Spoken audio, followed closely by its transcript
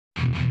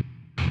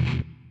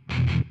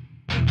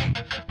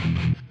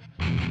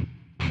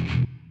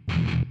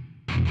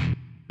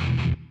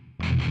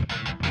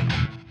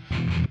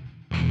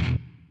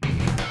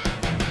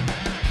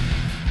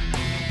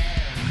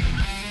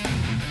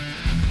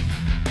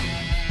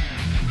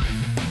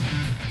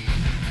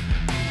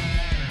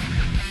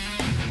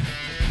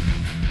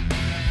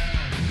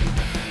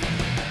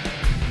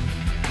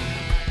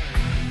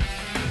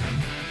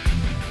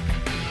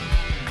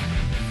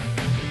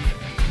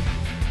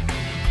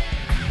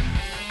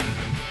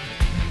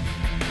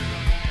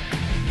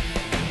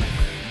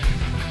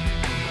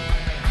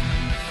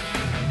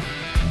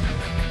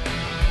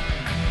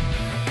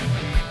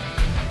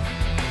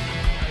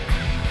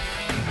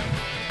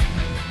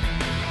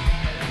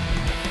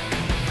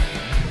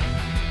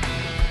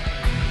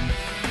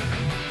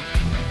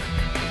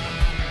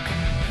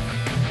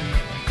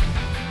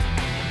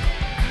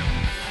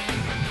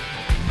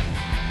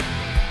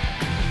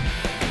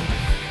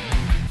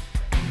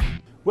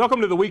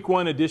Welcome to the Week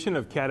 1 edition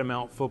of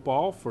Catamount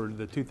Football for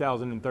the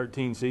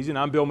 2013 season.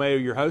 I'm Bill Mayo,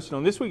 your host, and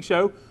on this week's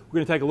show, we're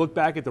going to take a look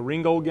back at the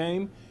Ringgold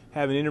game,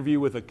 have an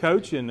interview with a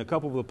coach and a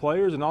couple of the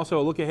players, and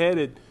also a look ahead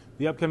at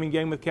the upcoming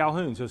game with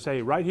Calhoun. So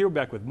stay right here,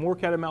 back with more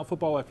Catamount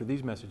Football after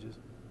these messages.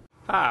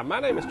 Hi,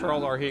 my name is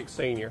Charles R. Hicks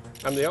Sr.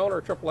 I'm the owner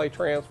of AAA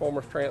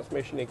Transformers,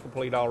 Transmission, and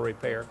Complete Auto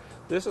Repair.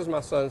 This is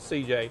my son,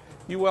 CJ.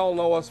 You well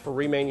know us for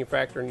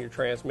remanufacturing your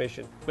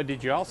transmission, but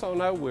did you also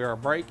know we are a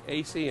brake,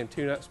 AC, and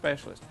tune-up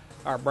specialist?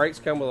 Our brakes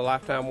come with a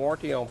lifetime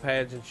warranty on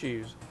pads and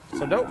shoes.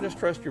 So don't just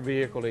trust your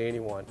vehicle to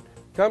anyone.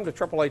 Come to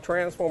AAA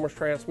Transformers,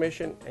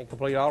 Transmission, and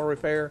Complete Auto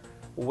Repair,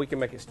 where we can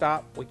make it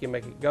stop, we can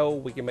make it go,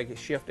 we can make it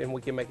shift, and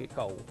we can make it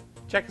cold.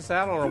 Check us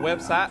out on our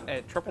website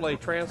at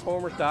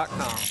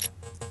AAATransformers.com.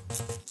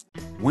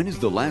 When is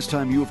the last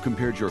time you have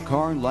compared your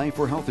car, life,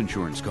 or health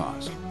insurance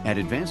costs? At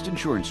Advanced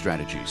Insurance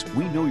Strategies,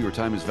 we know your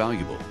time is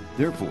valuable.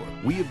 Therefore,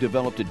 we have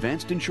developed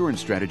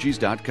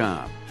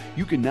AdvancedInsuranceStrategies.com.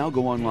 You can now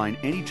go online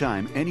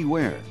anytime,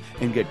 anywhere,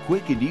 and get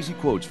quick and easy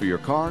quotes for your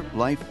car,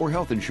 life, or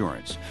health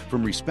insurance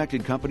from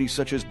respected companies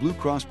such as Blue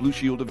Cross Blue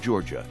Shield of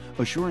Georgia,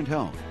 Assurant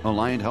Health,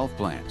 Alliant Health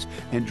Plans,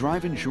 and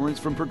Drive Insurance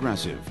from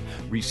Progressive.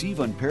 Receive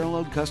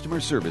unparalleled customer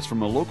service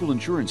from a local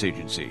insurance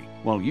agency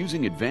while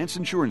using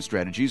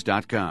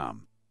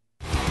AdvancedInsuranceStrategies.com.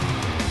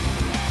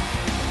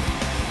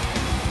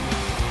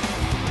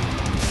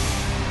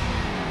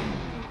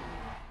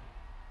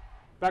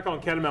 Back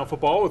on Catamount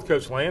Football with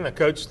Coach Land. Now,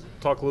 Coach,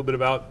 talk a little bit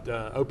about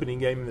opening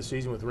game in the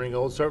season with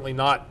Ringgold. Certainly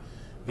not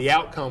the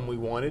outcome we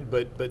wanted,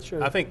 but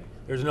sure. I think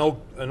there's an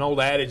old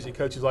adage that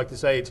coaches like to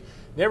say, it's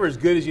never as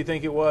good as you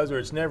think it was, or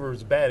it's never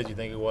as bad as you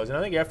think it was. And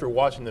I think after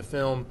watching the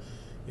film,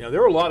 you know,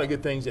 there were a lot of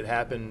good things that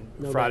happened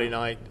Friday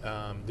night,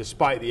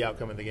 despite the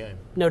outcome of the game.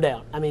 No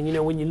doubt. I mean, you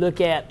know, when you look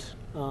at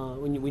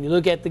when you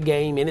look at the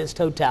game in its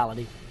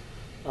totality,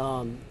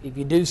 if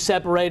you do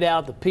separate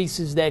out the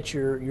pieces that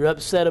you're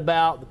upset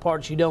about, the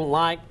parts you don't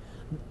like,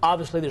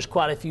 obviously there's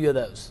quite a few of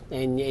those,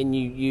 and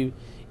you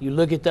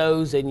look at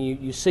those and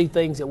you see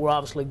things that we're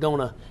obviously going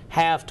to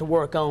have to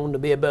work on to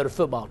be a better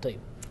football team.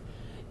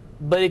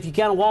 But if you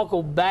kind of walk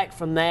back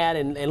from that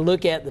and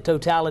look at the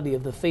totality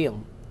of the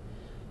film,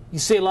 you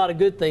see a lot of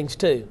good things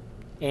too.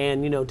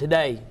 And you know,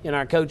 today in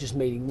our coaches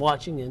meeting,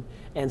 watching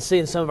and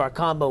seeing some of our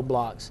combo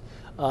blocks,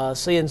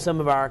 seeing some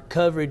of our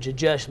coverage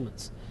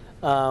adjustments,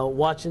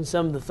 watching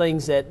some of the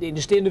things that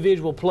just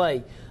individual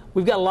play,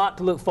 we've got a lot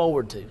to look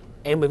forward to,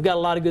 and we've got a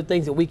lot of good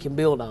things that we can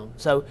build on.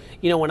 So,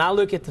 you know, when I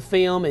look at the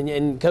film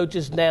and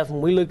coaches and staff,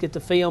 when we look at the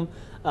film,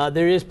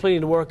 there is plenty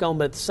to work on,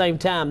 but at the same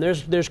time,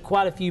 there's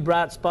quite a few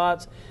bright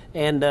spots,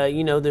 and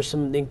you know, there's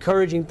some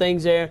encouraging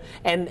things there,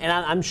 and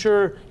I'm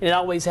sure, and it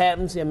always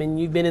happens. I mean,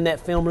 you've been in that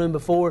film room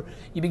before.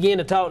 You begin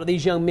to talk to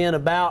these young men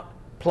about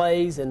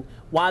plays and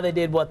why they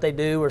did what they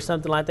do or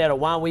something like that, or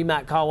why we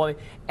might call it,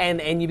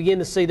 and you begin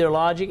to see their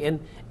logic, and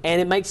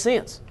it makes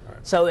sense. Right.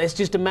 So it's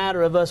just a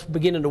matter of us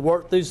beginning to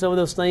work through some of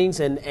those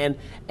things and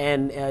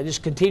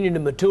just continuing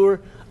to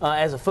mature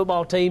as a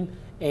football team,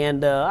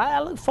 and I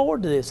look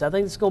forward to this. I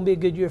think it's going to be a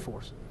good year for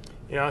us.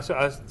 You know,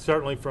 I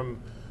certainly from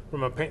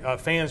a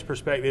fan's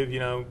perspective, you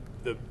know,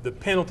 the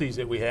penalties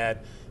that we had,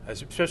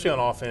 especially on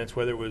offense,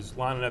 whether it was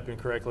lining up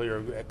incorrectly or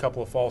a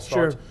couple of false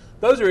starts, sure,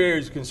 those are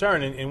areas of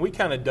concern, and we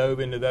kind of dove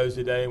into those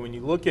today. When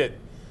you look at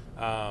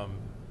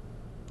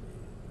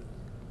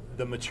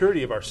the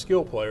maturity of our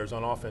skill players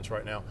on offense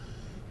right now,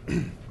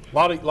 a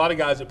lot of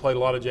guys that played a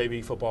lot of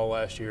JV football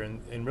last year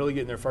and really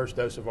getting their first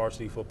dose of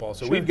varsity football.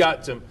 So sure, we've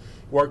got some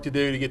work to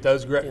do to get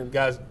those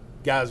guys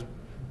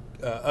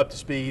up to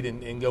speed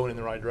and going in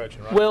the right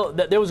direction, right? Well,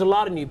 there was a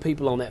lot of new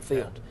people on that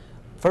field. Yeah.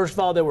 First of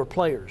all, there were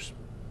players.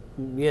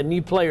 You had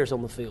new players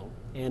on the field,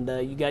 and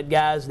you got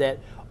guys that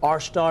are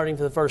starting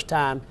for the first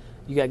time.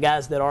 You got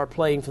guys that are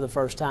playing for the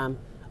first time.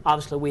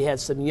 Obviously, we had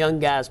some young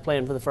guys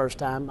playing for the first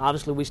time.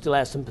 Obviously, we still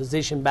have some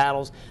position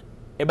battles.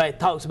 everybody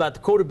talks about the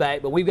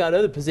quarterback, but we've got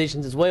other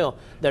positions as well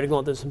that are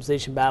going through some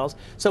position battles.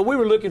 So we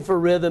were looking for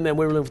rhythm, and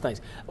we were looking for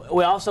things.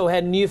 We also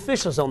had new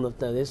officials on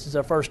this is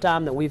our first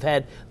time that we've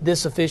had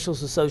this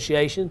officials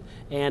association,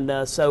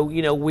 and so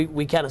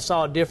we kind of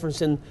saw a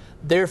difference in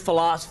their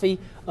philosophy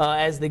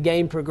as the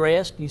game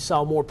progressed. You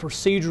saw more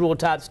procedural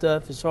type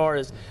stuff as far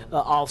as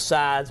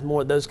offsides,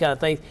 more of those kind of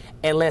things,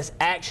 and less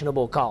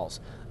actionable calls.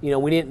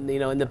 We didn't,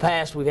 in the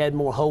past we've had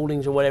more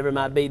holdings or whatever it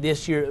might be.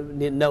 This year,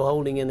 no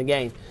holding in the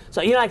game.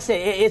 So, like I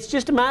said, it's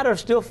just a matter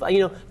of still,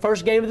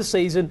 first game of the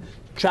season,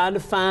 trying to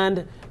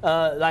find,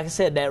 like I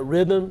said, that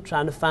rhythm,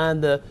 trying to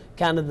find the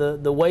kind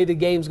of the way the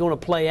game's going to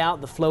play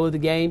out, the flow of the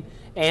game.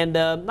 And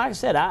like I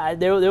said,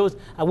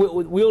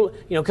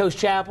 Coach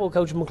Chappell,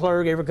 Coach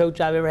McClurg, every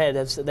coach I've ever had,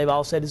 they've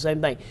all said the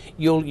same thing.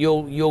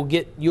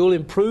 You'll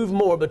improve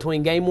more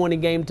between game 1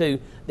 and game 2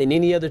 than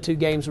any other 2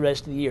 games the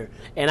rest of the year.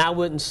 And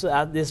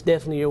this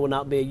definitely year will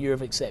not be a year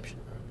of exception.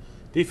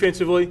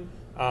 Defensively,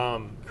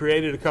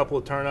 created a couple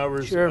of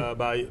turnovers Sure.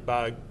 by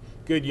a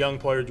good young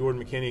player,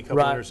 Jordan McKinney, a couple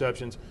Right. of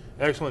interceptions.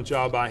 Excellent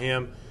job by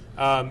him.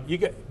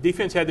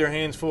 Defense had their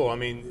hands full. I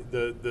mean,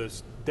 the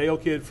Dale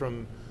kid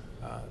from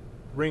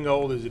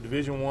Ringgold is a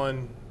Division I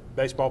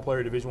baseball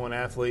player, Division I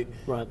athlete,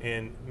 Right.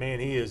 and man,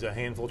 he is a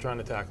handful trying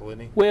to tackle,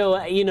 isn't he? Well,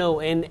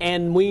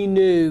 and we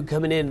knew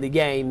coming into the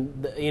game,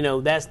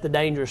 that's the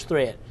dangerous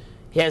threat.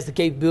 He has the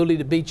capability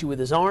to beat you with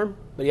his arm,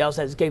 but he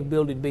also has the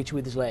capability to beat you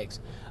with his legs.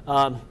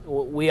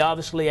 We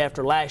obviously,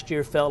 after last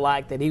year, felt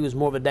like that he was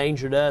more of a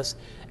danger to us,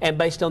 and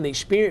based on the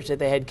experience that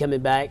they had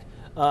coming back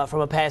from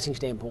a passing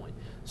standpoint.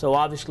 So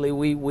obviously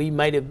we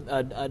made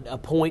a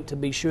point to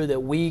be sure that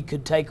we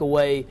could take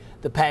away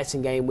the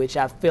passing game, which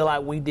I feel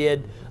like we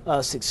did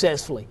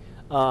successfully.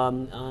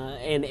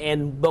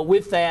 But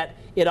with that,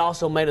 it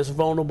also made us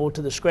vulnerable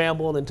to the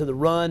scramble and to the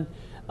run.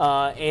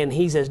 And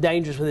he's as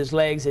dangerous with his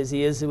legs as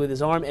he is with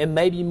his arm, and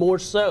maybe more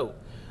so.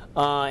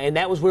 And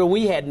that was where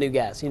we had new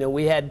guys.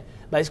 We had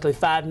basically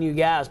 5 new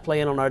guys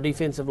playing on our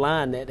defensive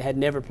line that had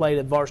never played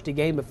a varsity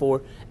game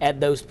before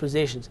at those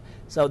positions.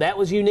 So that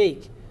was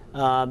unique.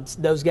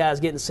 Those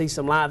guys getting to see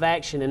some live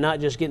action, and not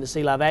just getting to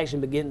see live action,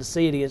 but getting to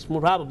see it against more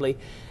probably.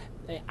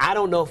 I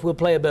don't know if we'll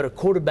play a better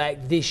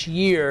quarterback this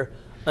year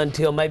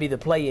until maybe the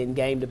play-in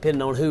game, depending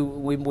on who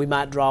we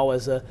might draw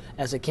as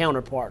a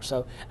counterpart.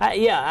 So,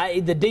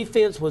 the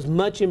defense was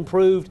much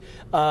improved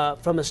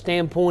from a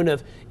standpoint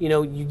of,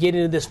 you get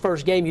into this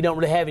first game, you don't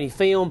really have any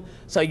film,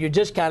 so you're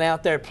just kind of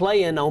out there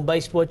playing on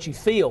based on what you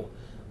feel.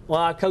 Well,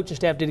 our coaching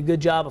staff did a good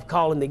job of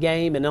calling the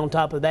game, and on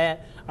top of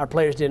that, our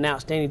players did an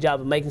outstanding job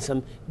of making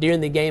some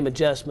during-the-game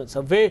adjustments.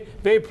 So very,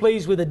 very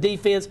pleased with the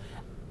defense.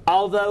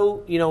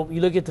 Although, you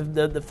look at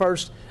the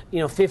first,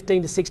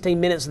 15 to 16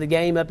 minutes of the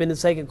game up in the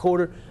second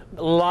quarter,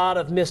 a lot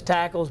of missed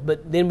tackles,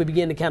 but then we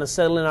began to kind of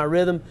settle in our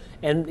rhythm.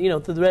 And,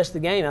 through the rest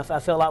of the game, I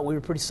felt like we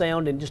were pretty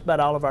sound in just about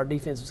all of our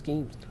defensive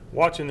schemes.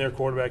 Watching their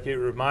quarterback, it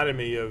reminded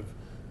me of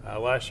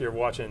last year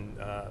watching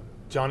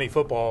Johnny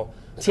football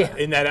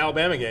in that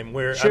Alabama game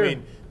where, Sure. I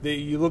mean,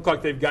 you look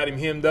like they've got him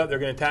hemmed up. They're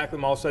going to tackle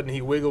him. All of a sudden,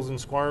 he wiggles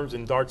and squirms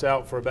and darts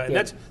out for a bat. And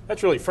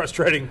that's really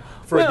frustrating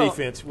for a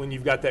defense when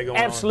you've got that going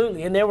on.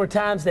 Absolutely. And there were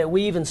times that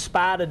we even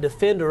spied a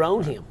defender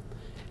on him.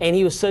 And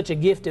he was such a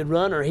gifted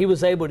runner. He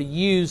was able to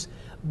use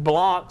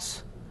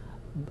blocks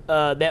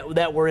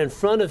that were in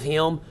front of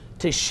him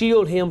to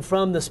shield him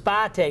from the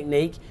spy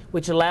technique,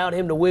 which allowed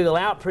him to wiggle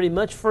out pretty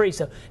much free.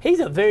 So he's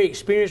a very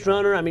experienced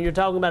runner. I mean, you're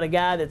talking about a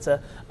guy that's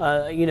a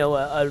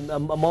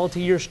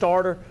multi-year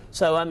starter.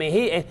 So I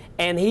mean,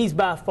 he's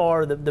by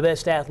far the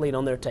best athlete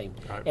on their team.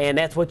 Right. And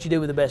that's what you do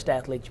with the best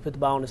athlete. You put the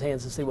ball in his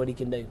hands and see what he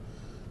can do.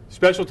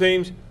 Special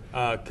teams,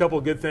 a couple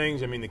of good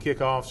things. I mean, the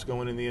kickoffs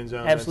going in the end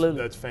zone.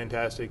 Absolutely, that's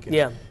fantastic. And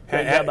yeah,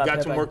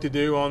 got some work to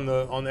do on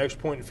the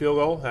extra point and field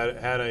goal.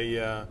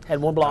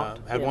 Had one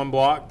blocked. One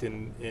blocked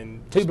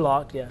and 2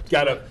 blocked. Yeah,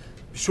 got to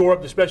shore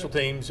up the special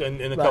teams in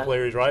a couple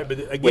areas, right?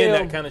 But again,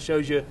 that kind of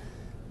shows you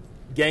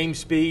game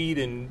speed,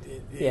 and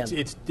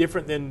it's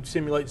different than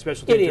simulating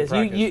special teams.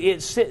 It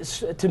is.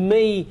 It's to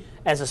me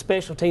as a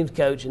special teams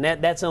coach, and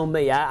that's on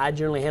me. I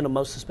generally handle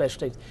most of the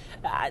special teams.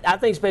 I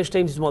think special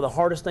teams is one of the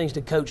hardest things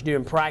to coach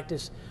during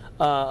practice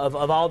of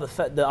all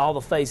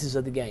the phases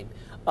of the game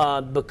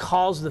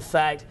because of the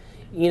fact.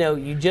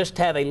 You just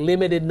have a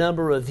limited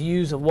number of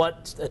views of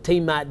what a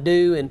team might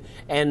do,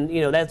 and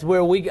that's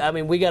where we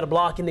got a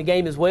block in the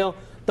game as well.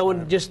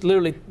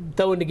 Literally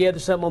throwing together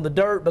something on the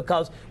dirt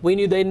because we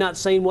knew they'd not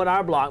seen what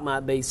our block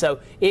might be. So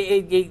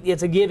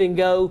it's a give and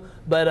go.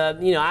 But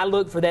I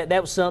look for that.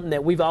 That was something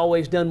that we've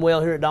always done well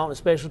here at Dalton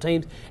Special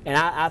Teams, and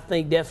I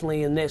think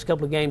definitely in the next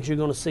couple of games you're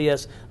going to see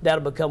us.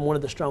 That'll become one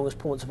of the strongest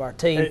points of our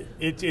team.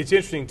 It's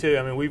interesting too.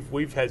 I mean,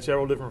 we've had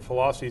several different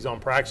philosophies on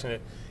practicing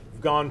it.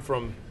 We've gone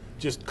from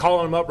just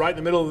calling them up right in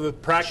the middle of the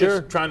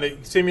practice, trying to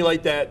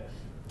simulate that,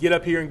 get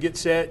up here and get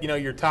set.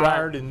 You're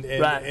tired, and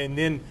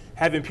then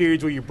having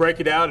periods where you break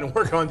it out and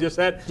work on just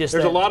that. There's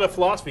a lot of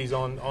philosophies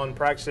on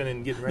practicing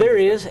and getting ready. There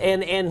is,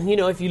 and you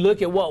know, if you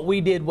look at what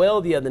we did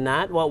well the other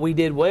night, what we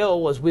did well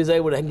was we was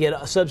able to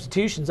get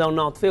substitutions on and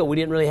off the field. We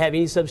didn't really have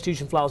any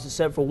substitution flaws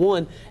except for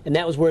one, and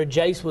that was where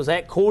Jace was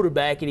at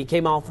quarterback and he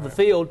came off of the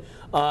field.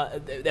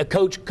 A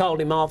coach called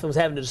him off and was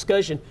having a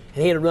discussion,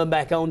 and he had to run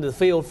back onto the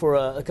field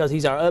because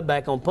he's our up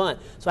back on punt.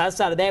 So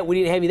outside of that, we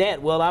didn't have any of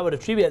that. Well, I would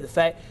attribute that to the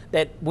fact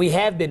that we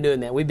have been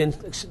doing that. We've been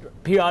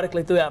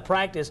periodically throughout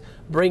practice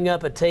bringing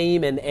up a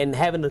team and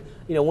having to,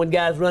 you know, one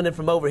guy's running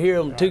from over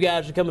here and two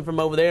guys are coming from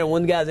over there and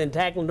one guy's in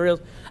tackling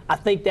drills. I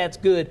think that's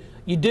good.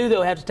 You do,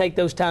 though, have to take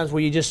those times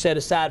where you just set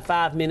aside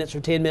 5 minutes or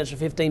 10 minutes or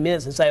 15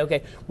 minutes and say,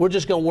 okay, we're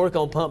just going to work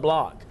on punt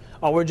block,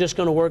 or we're just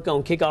going to work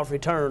on kickoff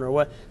return, or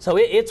what. So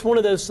it's one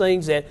of those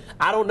things that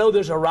I don't know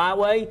there's a right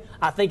way.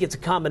 I think it's a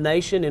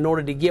combination in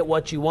order to get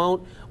what you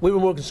want. We were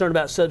more concerned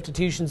about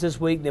substitutions this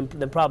week than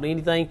probably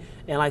anything,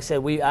 and like I said,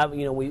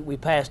 we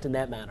passed in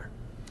that matter.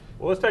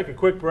 Well, let's take a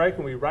quick break,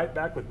 and we'll be right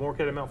back with more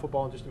Catamount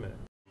football in just a minute.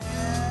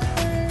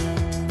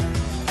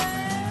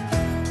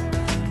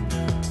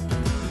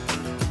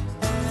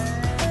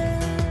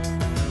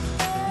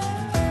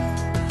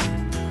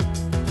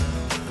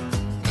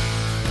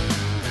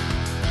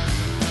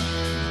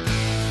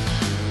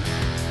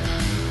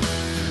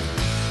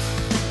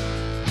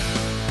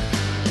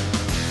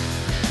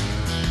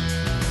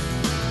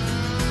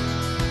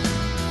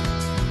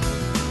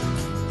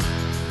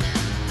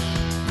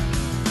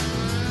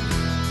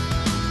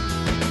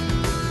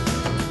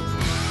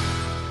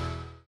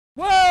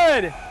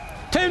 Wood,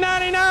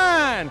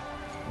 $2.99.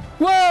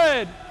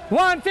 Wood,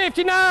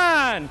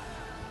 $1.59.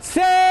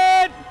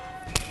 Set.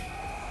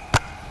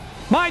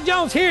 Mike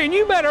Jones here, and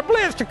you better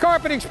blitz to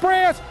Carpet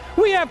Express.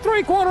 We have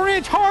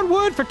 3/4-inch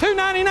hardwood for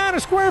 $2.99 a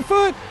square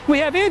foot. We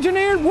have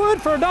engineered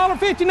wood for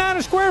 $1.59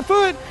 a square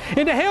foot.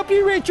 And to help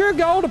you reach your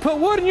goal to put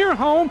wood in your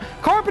home,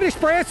 Carpet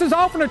Express is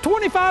offering a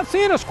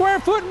 25-cent a square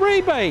foot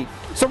rebate.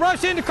 So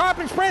rush into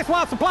Carpet Express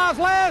while supplies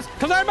last,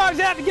 because everybody's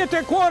out to get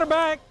their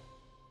quarterback.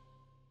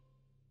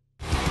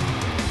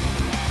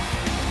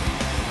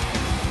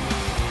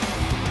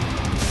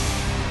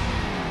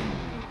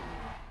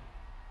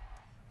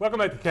 Welcome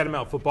back to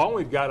Catamount Football.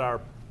 We've got our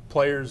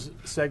players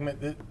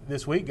segment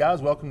this week. Guys,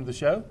 welcome to the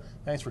show.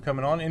 Thanks for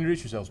coming on.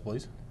 Introduce yourselves,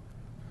 please.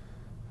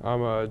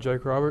 I'm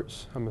Jake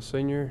Roberts. I'm a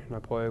senior, and I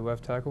play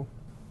left tackle.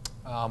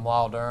 I'm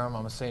Lyle Durham.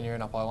 I'm a senior,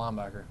 and I play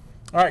linebacker.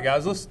 All right,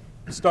 guys, let's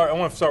start. I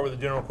want to start with a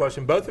general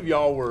question. Both of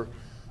y'all were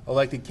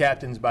elected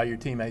captains by your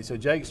teammates. So,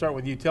 Jake, start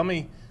with you. Tell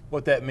me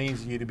what that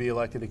means to you to be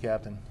elected a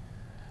captain.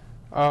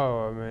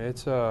 Oh, I mean,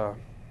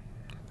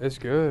 it's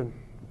good.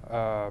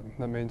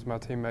 That means my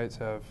teammates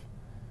have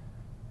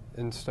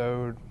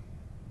instilled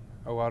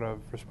a lot of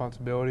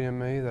responsibility in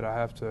me that I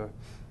have to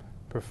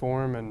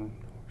perform and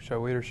show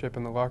leadership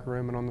in the locker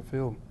room and on the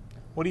field.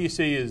 What do you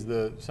see as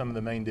some of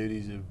the main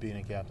duties of being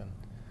a captain?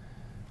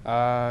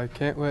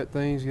 Can't let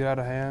things get out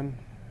of hand.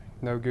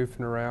 No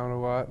goofing around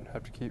a lot.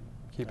 Have to keep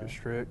it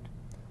strict.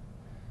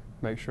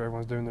 Make sure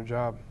everyone's doing their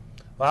job.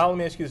 Lyle, let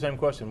me ask you the same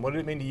question. What did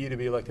it mean to you to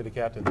be elected a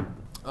captain?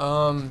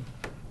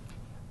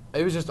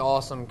 It was just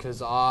awesome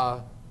because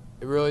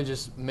it really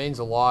just means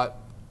a lot.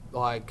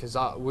 Like, because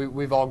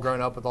we've all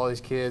grown up with all these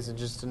kids, and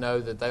just to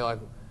know that they, like,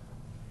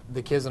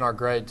 the kids in our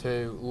grade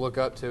too, look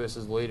up to us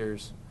as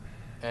leaders,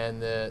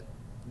 and that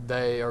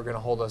they are going to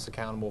hold us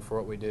accountable for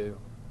what we do.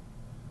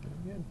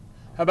 Good.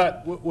 How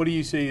about what do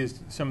you see as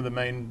some of the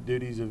main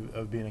duties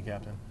of being a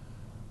captain?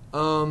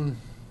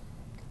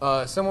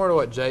 Similar to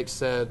what Jake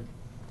said,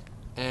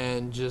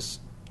 and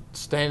just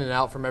standing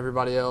out from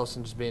everybody else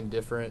and just being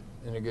different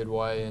in a good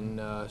way,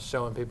 and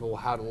showing people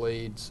how to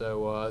lead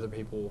so other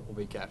people will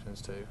be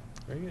captains too.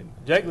 Very good.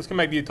 Jake, let's come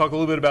back to you. Talk a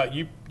little bit about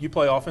you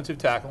play offensive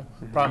tackle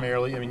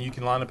primarily. I mean, you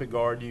can line up at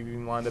guard. You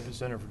can line up at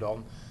center for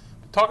Dalton.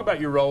 But talk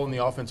about your role in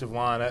the offensive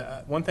line.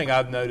 One thing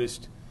I've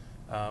noticed,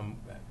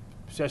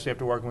 especially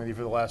after working with you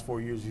for the last 4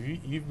 years,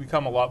 you've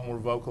become a lot more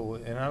vocal,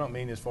 and I don't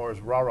mean as far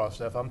as rah-rah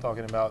stuff. I'm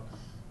talking about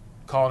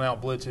calling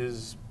out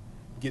blitzes,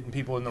 getting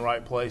people in the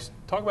right place.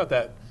 Talk about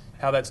that,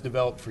 how that's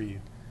developed for you.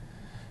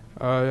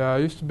 Yeah, I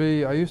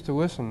used to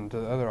listen to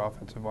the other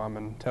offensive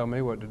linemen tell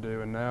me what to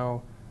do, and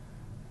now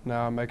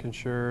I'm making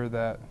sure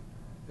that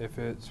if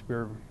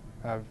we're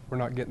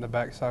not getting the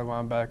backside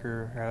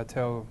linebacker, I got to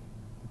tell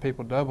the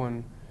people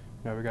doubling,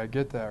 we got to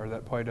get that, or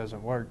that play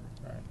doesn't work.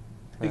 Right.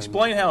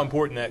 Explain how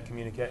important that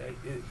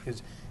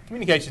because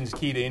communication is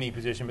key to any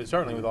position, but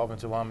certainly with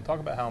offensive linemen. Talk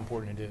about how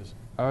important it is.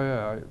 Oh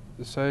yeah,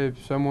 say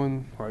if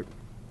someone like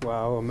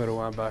a middle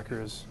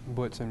linebacker is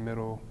blitzing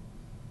middle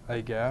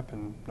A gap,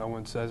 and no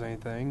one says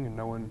anything, and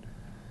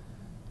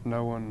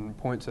no one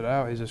points it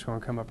out, he's just going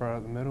to come up right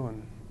out the middle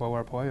and blow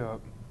our play up.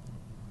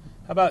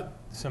 How about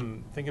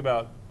think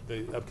about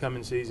the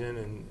upcoming season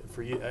and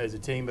for you as a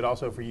team, but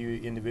also for you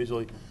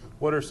individually.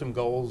 What are some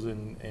goals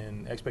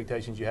and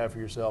expectations you have for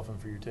yourself and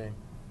for your team?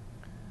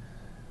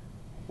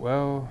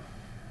 Well,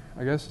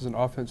 I guess as an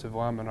offensive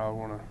lineman, I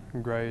want to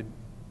grade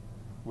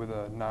with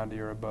a 90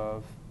 or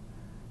above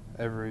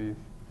every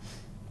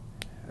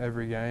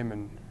game,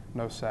 and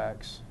no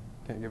sacks.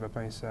 can't give up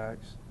any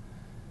sacks.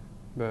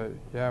 But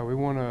yeah, we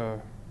want a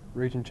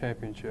region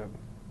championship.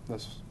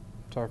 That's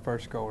our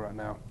first goal right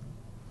now.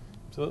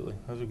 Absolutely.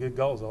 Those are good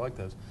goals. I like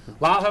those.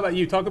 Lyle, how about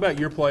you? Talk about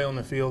your play on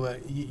the field.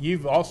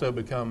 You've also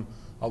become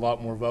a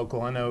lot more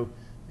vocal. I know,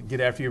 get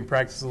after you in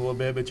practice a little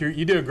bit, but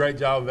you do a great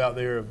job out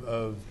there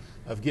of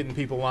getting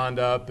people lined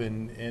up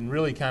and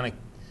really kind of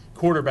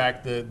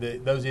quarterback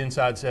those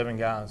inside 7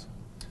 guys.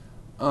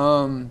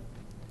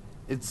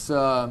 It's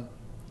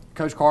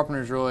Coach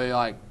Carpenter's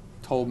really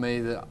told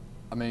me that,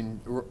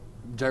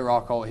 Jay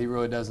Rockhold, he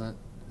really doesn't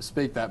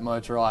speak that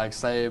much or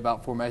say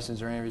about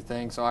formations or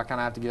anything, so I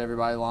kind of have to get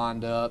everybody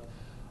lined up.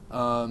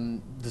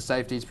 The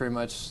safeties pretty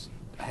much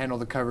handle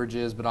the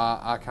coverages, but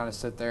I kind of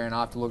sit there and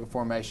I have to look at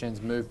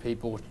formations, move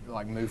people,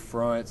 move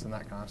fronts and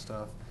that kind of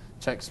stuff.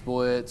 Check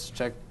splits,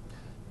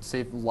 see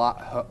if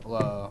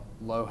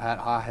low hat,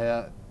 high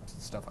hat,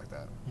 stuff like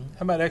that.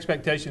 How about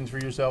expectations for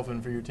yourself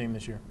and for your team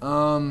this year?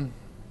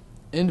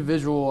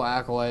 Individual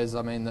accolades,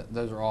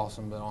 those are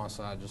awesome, but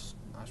honestly, I just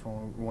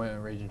want to win a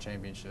region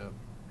championship.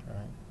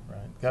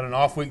 Right. Got an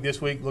off week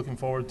this week. Looking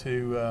forward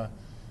to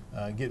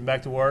getting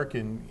back to work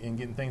and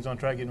getting things on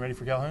track, getting ready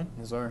for Calhoun.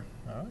 Yes, sir.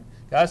 All right.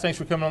 Guys, thanks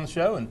for coming on the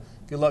show, and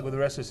good luck with the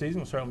rest of the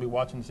season. We'll certainly be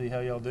watching to see how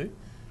y'all do.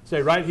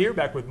 Stay right here,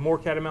 back with more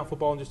Catamount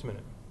football in just a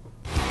minute.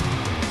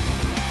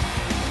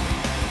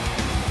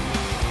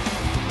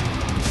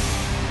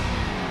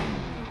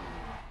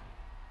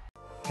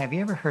 Have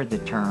you ever heard the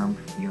term,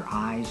 your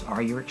eyes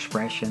are your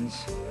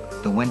expressions,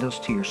 the windows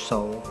to your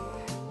soul?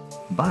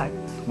 But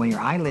when your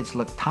eyelids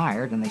look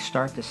tired and they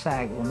start to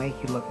sag, it will make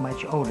you look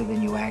much older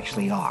than you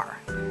actually are.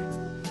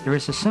 There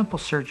is a simple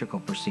surgical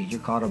procedure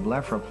called a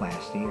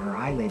blepharoplasty or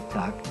eyelid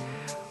tuck,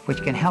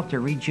 which can help to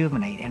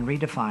rejuvenate and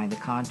redefine the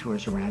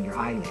contours around your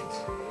eyelids.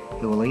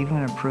 It will even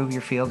improve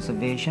your fields of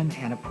vision,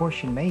 and a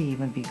portion may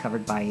even be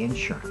covered by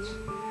insurance.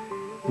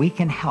 We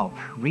can help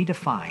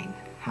redefine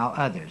how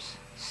others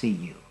see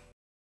you.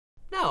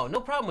 No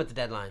problem with the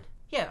deadline.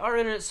 Yeah, our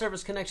internet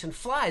service connection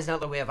flies now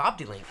that we have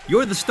OptiLink.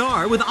 You're the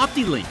star with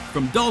OptiLink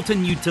from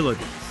DALTON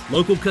Utilities.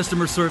 Local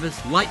customer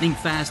service,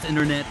 lightning-fast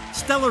internet,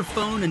 stellar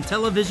phone and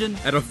television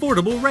at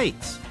affordable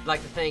rates. I'd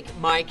like to thank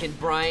Mike and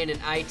Brian and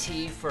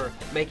IT for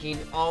making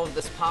all of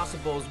this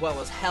possible, as well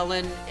as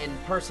Helen and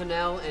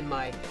personnel and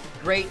my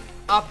great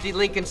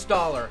OptiLink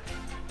installer.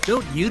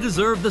 Don't you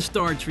deserve the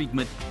star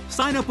treatment?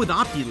 Sign up with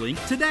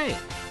OptiLink today.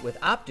 With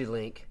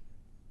OptiLink,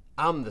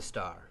 I'm the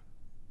star.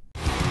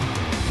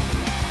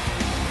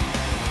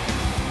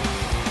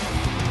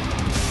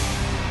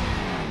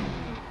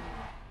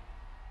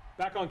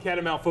 Back on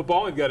Catamount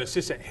football, we've got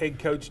assistant head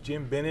coach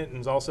Jim Bennett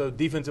and also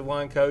defensive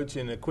line coach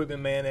and equipment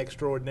man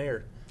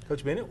extraordinaire.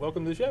 Coach Bennett,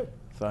 welcome to the show.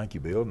 Thank you,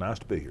 Bill. Nice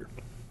to be here.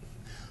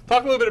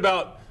 Talk a little bit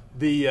about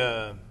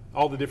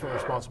all the different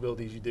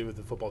responsibilities you do with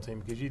the football team,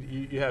 because you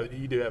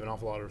do have an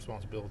awful lot of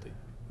responsibility.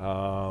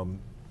 I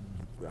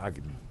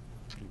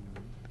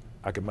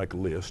could make a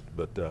list,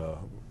 but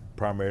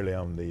primarily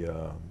I'm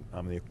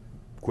the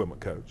equipment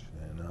coach,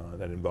 and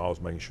that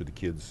involves making sure the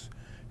kids'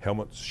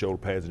 helmets, shoulder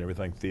pads, and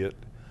everything fit.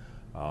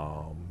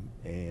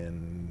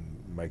 And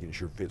making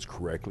sure it fits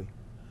correctly.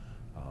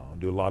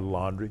 Do a lot of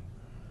laundry,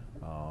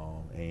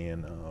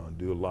 and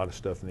do a lot of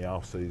stuff in the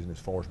off season as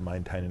far as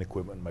maintaining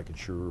equipment and making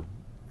sure,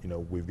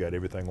 we've got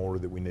everything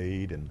ordered that we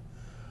need, and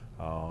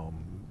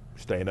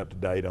staying up to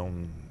date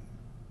on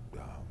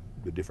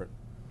the different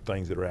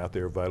things that are out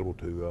there available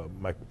to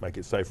make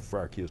it safer for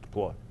our kids to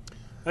play.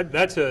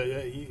 That's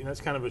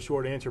kind of a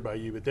short answer by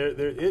you, but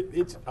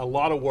it's a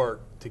lot of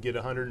work to get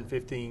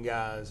 115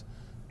 guys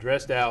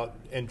dressed out,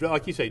 and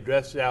like you say,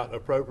 dressed out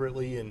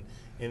appropriately and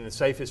in the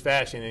safest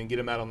fashion, and get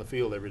them out on the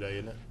field every day,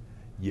 isn't it?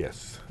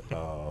 Yes,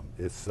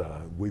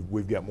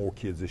 we've got more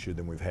kids this year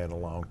than we've had in a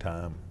long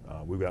time.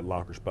 We've got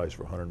locker space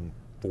for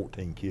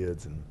 114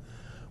 kids, and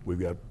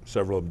we've got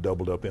several of them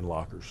doubled up in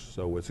lockers.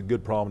 So it's a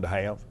good problem to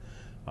have,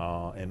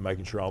 and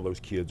making sure all those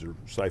kids are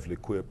safely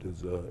equipped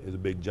is a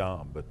big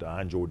job. But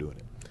I enjoy doing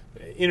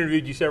it.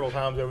 Interviewed you several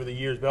times over the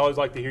years, but I always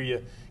like to hear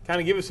you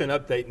kind of give us an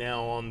update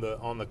now on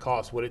the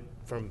cost. What it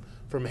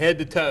from head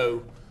to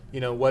toe,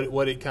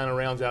 what it kind of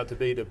rounds out to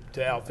be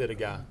to outfit a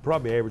guy.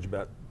 Probably average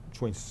about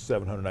between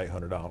 $700 and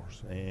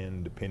 $800,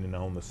 and depending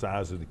on the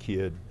size of the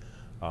kid,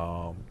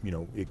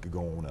 it could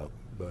go on up.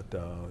 But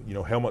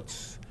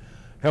helmets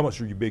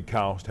are your big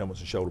cost, helmets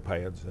and shoulder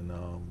pads, and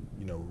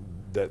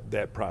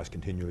that price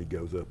continually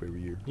goes up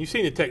every year. You've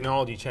seen the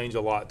technology change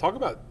a lot. Talk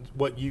about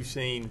what you've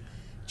seen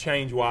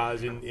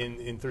change-wise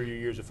in through your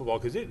years of football,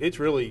 because it's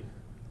really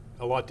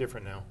a lot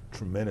different now.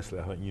 Tremendously.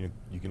 I think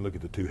you can look at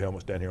the two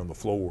helmets down here on the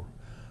floor.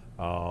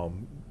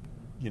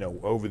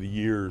 Over the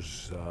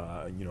years,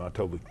 I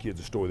told the kids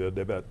a story the other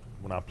day about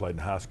when I played in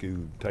high school,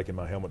 taking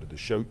my helmet to the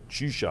shoe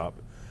shop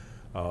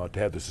to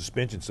have the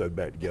suspension sewed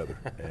back together.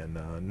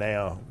 And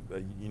now,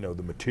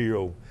 the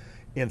material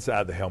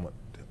inside the helmet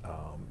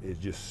is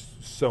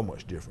just so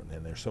much different,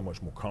 and they're so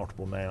much more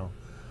comfortable now.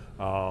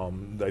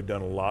 They've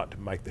done a lot to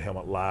make the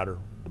helmet lighter,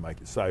 to make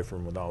it safer,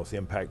 and with all this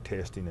impact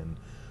testing, and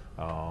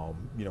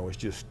it's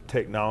just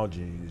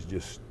technology is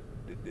just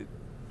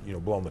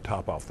blowing the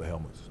top off the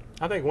helmets.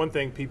 I think one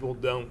thing people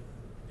don't,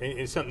 and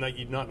it's something that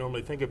you'd not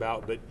normally think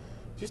about, but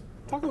just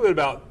talk a little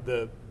bit about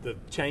the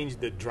change,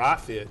 the dry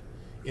fit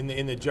in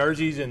the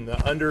jerseys and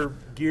the under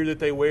gear that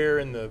they wear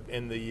and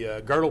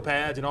the girdle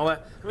pads and all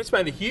that. I mean, it's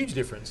made a huge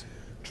difference.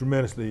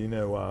 Tremendously.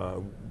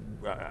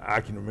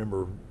 I can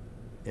remember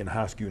in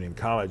high school and in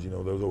college,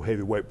 those old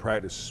heavyweight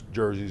practice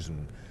jerseys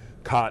and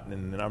cotton,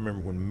 and I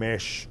remember when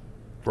mesh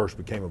first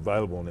became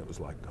available, and it was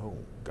like, oh,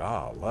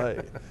 golly.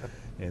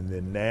 And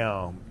then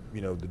now,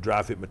 the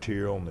dry fit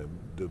material and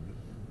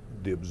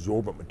the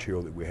absorbent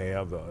material that we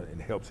have, it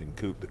helps in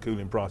the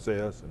cooling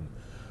process, and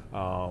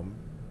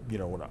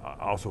it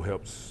also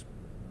helps.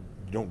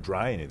 You don't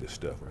dry any of this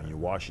stuff. I mean, you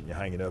wash it and you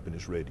hang it up and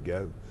it's ready to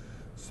go.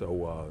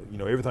 So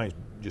everything's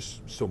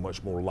just so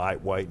much more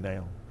lightweight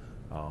now.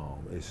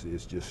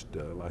 It's just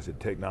like I said,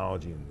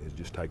 technology is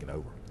just taking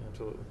over.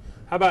 Absolutely.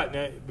 How about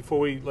now, before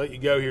we let you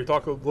go here,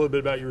 talk a little bit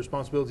about your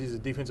responsibilities as a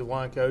defensive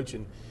line coach,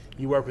 and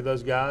you work with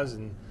those guys,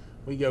 and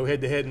we go head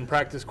to head in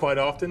practice quite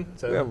often.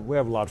 So we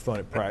have a lot of fun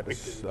at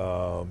practice.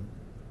 One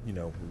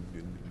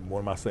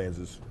of my sayings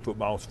is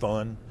football's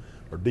fun,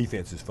 or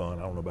defense is fun.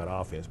 I don't know about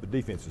offense, but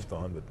defense is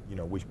fun. But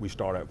we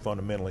start out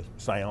fundamentally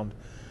sound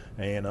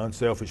and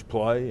unselfish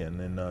play, and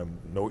then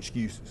no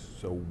excuses.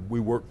 So we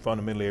work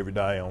fundamentally every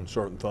day on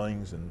certain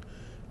things, and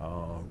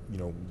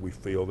we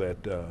feel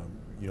that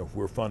if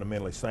we're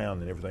fundamentally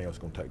sound, then everything else is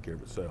going to take care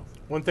of itself.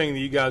 One thing that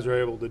you guys are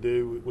able to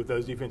do with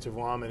those defensive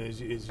linemen is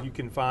you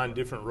can find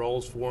different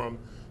roles for them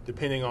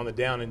depending on the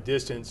down and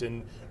distance,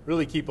 and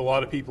really keep a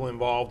lot of people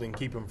involved and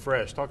keep them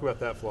fresh. Talk about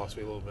that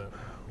philosophy a little bit.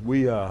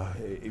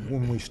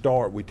 When we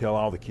start, we tell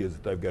all the kids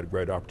that they've got a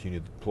great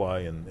opportunity to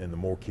play, and the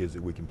more kids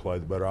that we can play,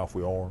 the better off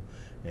we are.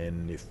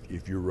 And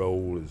if your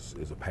role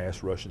is a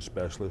pass rushing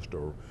specialist,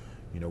 or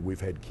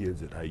we've had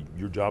kids that, hey,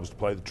 your job is to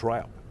play the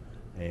trap,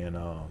 and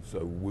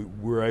so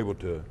we're able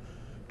to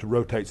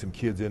rotate some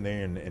kids in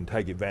there and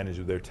take advantage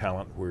of their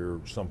talent, where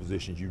some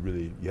positions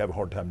you have a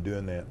hard time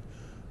doing that.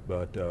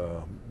 But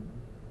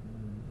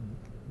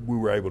we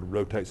were able to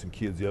rotate some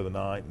kids the other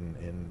night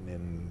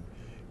and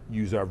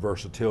use our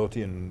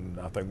versatility, and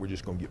I think we're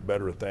just going to get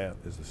better at that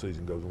as the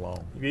season goes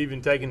along. You've even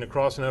taken to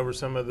crossing over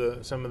some of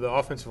the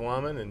offensive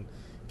linemen and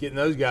getting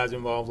those guys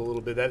involved a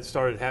little bit. That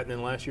started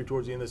happening last year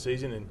towards the end of the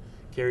season and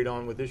carried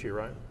on with this year,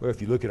 right? Well,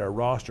 if you look at our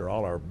roster,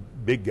 all our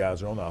big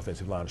guys are on the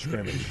offensive line of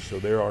scrimmage. So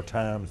there are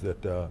times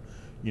that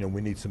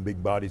we need some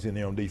big bodies in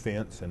there on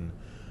defense, and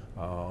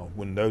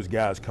when those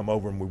guys come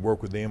over and we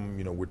work with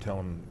them, we're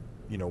telling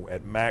them,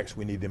 at max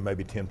we need them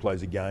maybe 10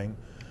 plays a game.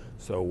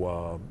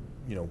 So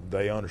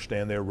they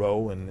understand their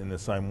role, and in the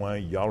same way,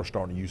 y'all are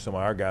starting to use some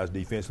of our guys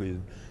defensively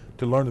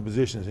to learn the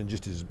positions and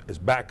just as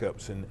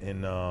backups,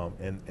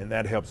 and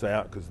that helps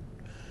out, because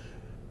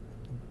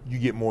you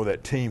get more of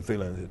that team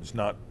feeling. It's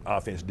not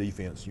offense,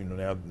 defense.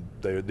 Now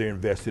they're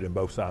invested in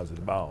both sides of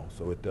the ball,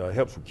 so it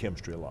helps with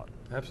chemistry a lot.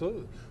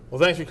 Absolutely. Well,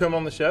 thanks for coming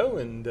on the show,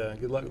 and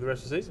good luck with the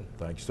rest of the season.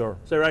 Thank you, sir.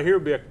 So right here,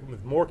 we'll be back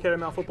with more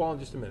Catamount football in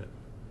just a minute.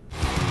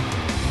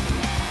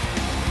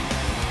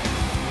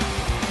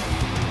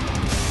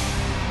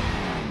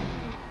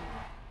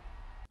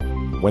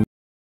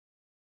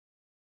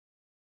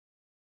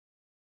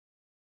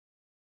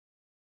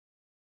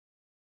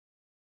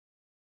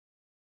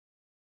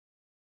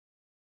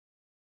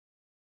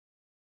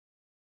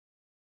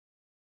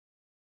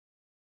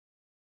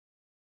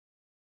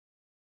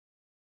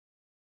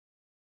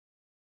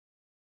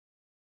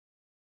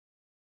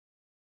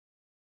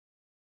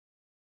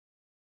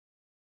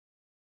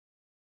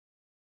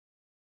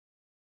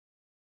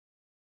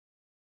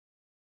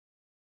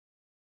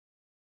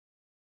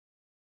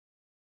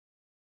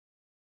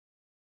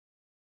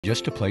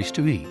 Just a place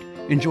to eat.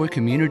 Enjoy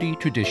community,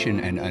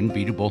 tradition, and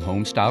unbeatable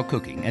home-style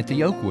cooking at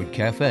the Oakwood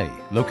Cafe,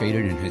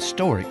 located in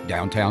historic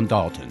downtown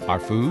Dalton. Our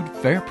food,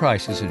 fair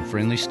prices, and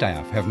friendly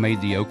staff have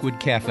made the Oakwood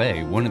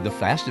Cafe one of the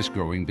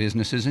fastest-growing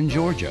businesses in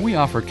Georgia. We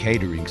offer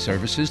catering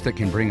services that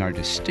can bring our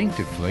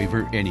distinctive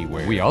flavor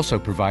anywhere. We also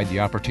provide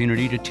the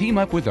opportunity to team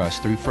up with us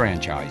through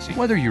franchising.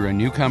 Whether you're a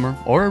newcomer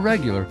or a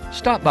regular,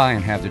 stop by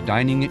and have the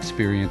dining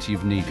experience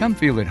you've needed. Come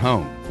feel at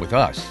home with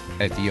us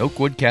at the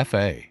Oakwood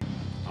Cafe.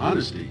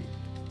 Honesty,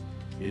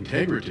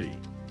 integrity,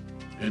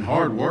 and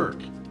hard work,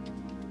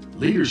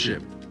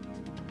 leadership,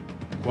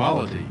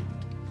 quality,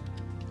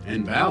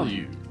 and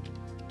value.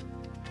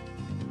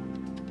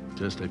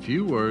 Just a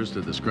few words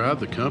to describe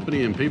the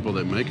company and people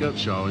that make up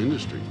Shaw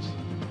Industries.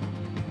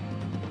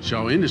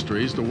 Shaw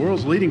Industries, the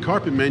world's leading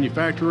carpet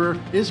manufacturer,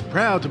 is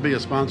proud to be a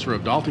sponsor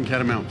of Dalton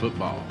Catamount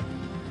football.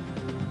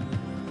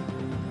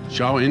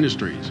 Shaw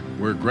Industries,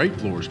 where great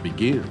floors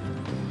begin.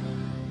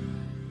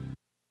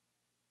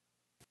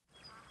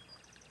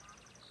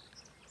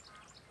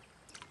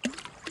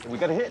 We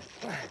got a hit.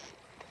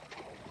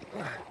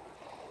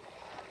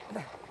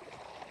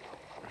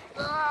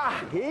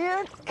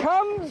 Here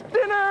comes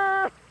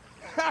dinner!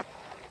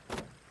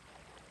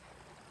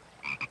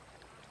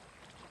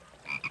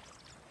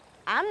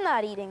 I'm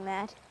not eating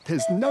that.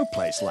 There's no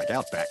place like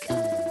Outback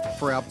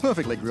for our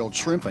perfectly grilled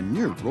shrimp and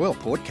new Royal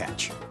Port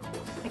Catch.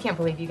 I can't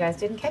believe you guys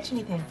didn't catch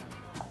anything.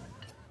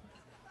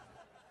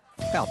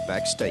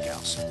 Outback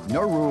Steakhouse.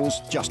 No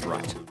rules, just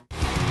right.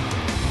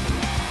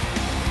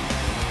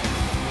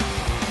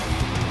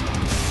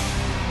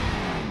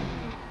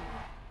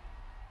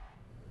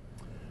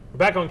 We're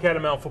back on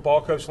Catamount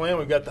football. Coach Land,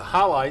 we've got the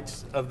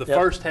highlights of the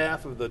first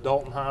half of the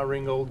Dalton High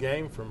Ringgold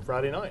game from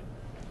Friday night.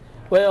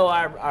 Well,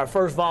 our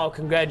first of all,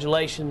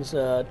 congratulations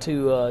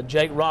to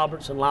Jake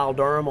Roberts and Lyle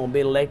Durham on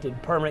being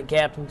elected permanent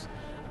captains.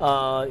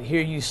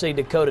 Here you see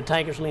Dakota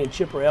Tankersley and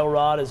Chipper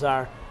Elrod as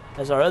our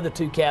other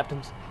two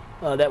captains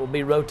that will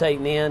be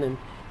rotating in. And,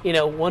 you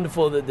know,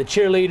 wonderful that the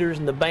cheerleaders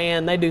and the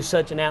band, they do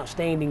such an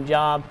outstanding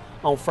job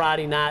on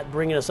Friday night,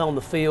 bringing us on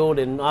the field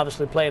and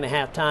obviously playing at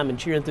halftime and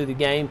cheering through the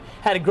game.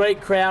 Had a great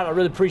crowd. I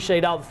really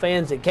appreciate all the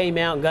fans that came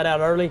out and got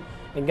out early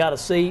and got a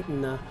seat.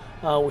 And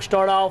we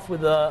start off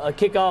with a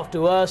kickoff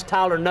to us.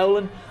 Tyler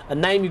Nolan, a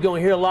name you're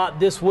going to hear a lot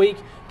this week,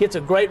 gets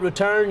a great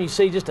return. You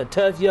see just a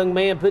tough young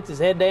man, puts his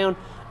head down,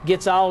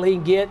 gets all he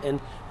can get,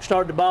 and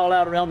start the ball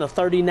out around the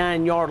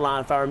 39-yard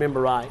line, if I remember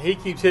right. He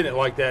keeps hitting it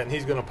like that, and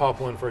he's going to pop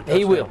one for a touchdown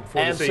he will.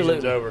 before Absolutely.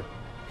 the season's over.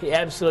 He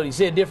absolutely. You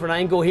see a different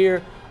angle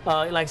here.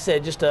 Like I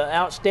said, just an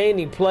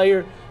outstanding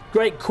player,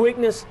 great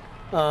quickness,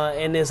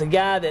 and there's a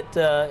guy that,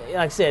 like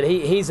I said,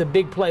 he's a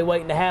big play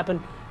waiting to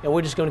happen, and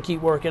we're just going to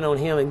keep working on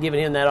him and giving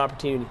him that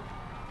opportunity.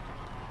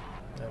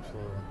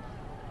 Absolutely.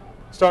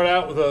 Start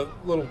out with a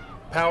little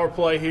power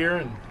play here,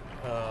 and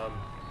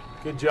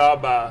good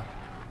job by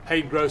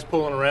Hayden Gross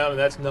pulling around, and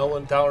that's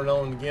Tyler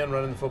Nolan again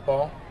running the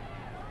football.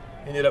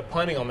 Ended up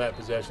punting on that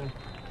possession.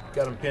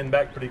 Got him pinned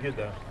back pretty good,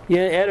 though.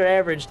 Yeah, at our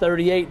average,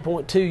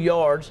 38.2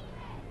 yards.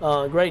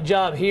 Great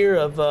job here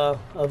of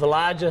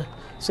Elijah.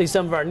 See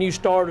some of our new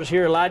starters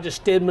here. Elijah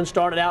Stidman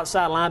started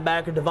outside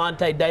linebacker.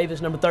 Devontae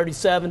Davis, number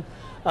 37.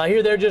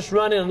 Here they're just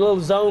running a little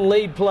zone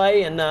lead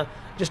play, and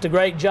just a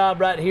great job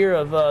right here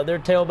of their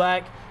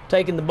tailback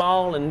taking the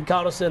ball and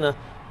caught us in a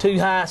too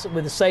high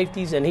with the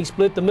safeties, and he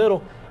split the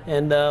middle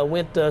and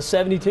went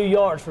 72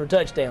 yards for a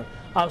touchdown.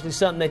 Obviously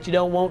something that you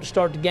don't want to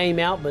start the game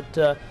out, but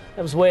that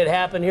was the way it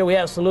happened. Here we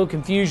have some little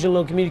confusion, a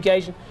little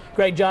communication.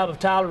 Great job of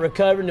Tyler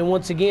recovering, and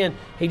once again,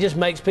 he just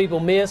makes people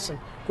miss. And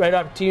great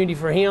opportunity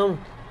for him.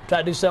 Try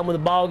to do something with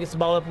the ball, gets the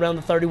ball up around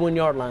the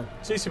 31-yard line.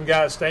 See some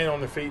guys staying on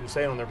their feet and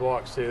staying on their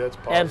blocks, too. That's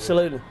positive.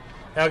 Absolutely.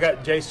 Now I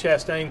got Jace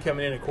Chastain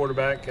coming in at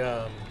quarterback.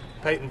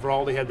 Peyton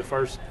Veraldi had the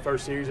first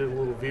series of a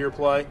little veer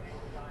play.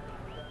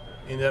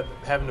 Ended up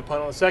having to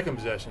punt on the second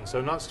possession.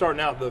 So not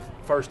starting out the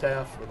first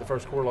half or the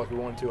first quarter like we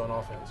wanted to on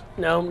offense.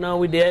 No,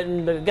 we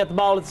didn't. But got the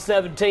ball at the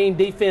 17.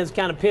 Defense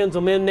kind of pins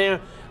them in there.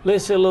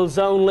 Listed a little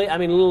zone,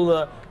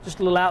 just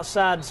a little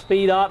outside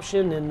speed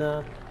option,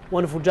 and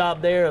wonderful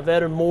job there of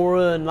Eder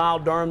Mora and Lyle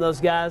Durham, those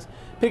guys.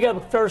 Pick up a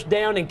first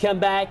down and come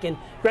back, and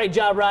great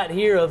job right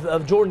here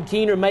of Jordan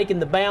Keener making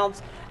the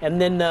bounce, and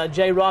then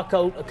Jay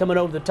Rocco coming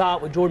over the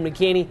top with Jordan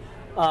McKinney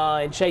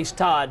and Chase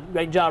Todd.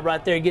 Great job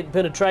right there getting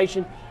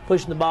penetration,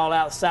 pushing the ball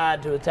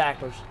outside to the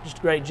tacklers. Just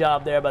a great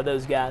job there by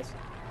those guys.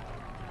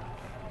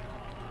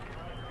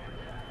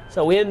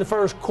 So we end the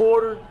first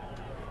quarter.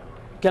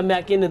 Come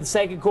back into the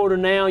second quarter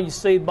now. You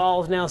see the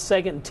ball's now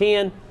 2nd and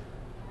 10.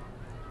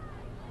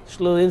 Just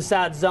a little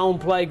inside zone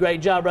play.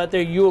 Great job right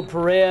there. Yul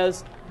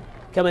Perez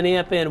coming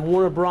up, and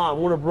Warner Braun.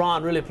 Warner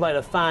Braun really played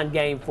a fine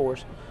game for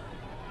us.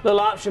 Little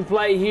option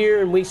play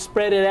here, and we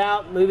spread it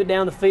out, move it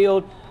down the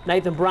field.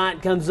 Nathan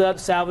Bryant comes up,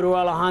 Salvador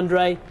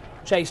Alejandre,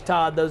 Chase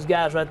Todd, those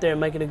guys right there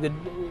making a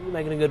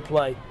good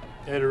play.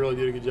 Ed really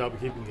did a good job of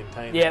keeping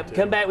contained. Yeah,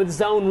 come back with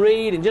zone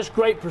read and just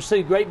great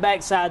pursuit, great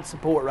backside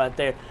support right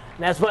there.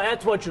 And that's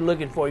what you're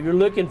looking for. You're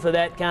looking for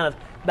that kind of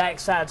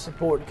backside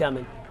support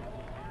coming.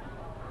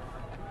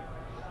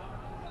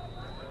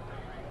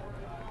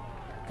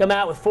 Come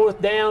out with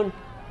 4th down.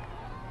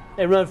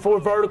 They run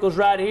 4 verticals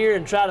right here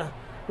and try to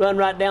run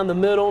right down the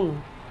middle.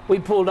 And we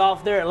pulled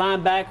off there at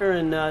linebacker,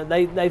 and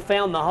they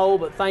found the hole,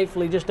 but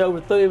thankfully just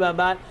overthrew him by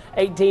about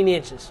 18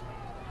 inches.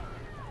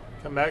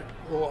 Come back,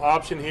 a little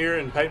option here,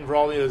 and Peyton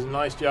Veraldi does a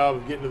nice job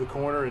of getting to the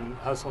corner and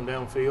hustling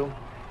downfield.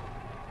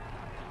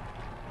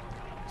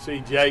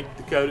 See Jake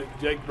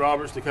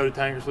Roberts, Dakota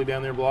Tankersley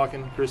down there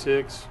blocking, Chris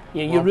Hicks.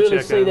 Yeah, you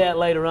really see that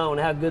later on,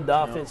 how good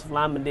the offensive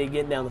lineman did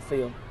getting down the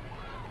field.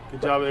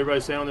 Good job of everybody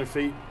staying on their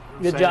feet.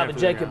 Good job of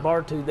Jacob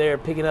Bartu there,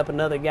 picking up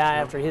another guy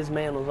after his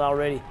man was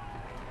already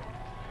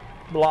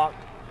blocked.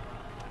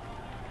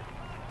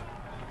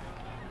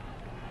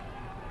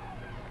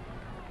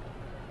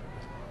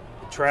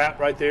 The trap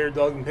right there,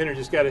 Logan Penner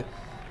just got to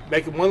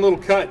make one little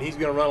cut, and he's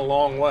going to run a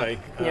long way.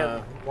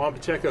 Juan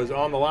Pacheco's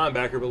on the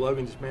linebacker, but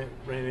Logan just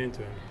ran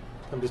into him.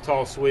 Comes a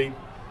tall sweep.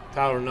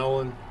 Tyler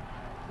Nolan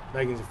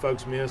making some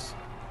folks miss.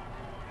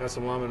 Got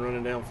some linemen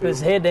running downfield. Put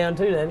his head down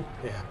too, didn't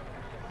he? Yeah.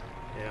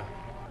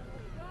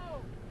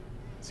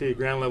 See a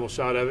ground level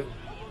shot of it.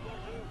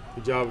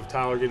 Good job of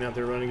Tyler getting out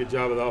there running. Good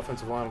job of the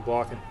offensive line of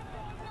blocking.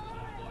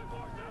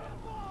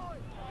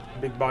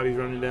 Big bodies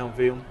running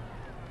downfield.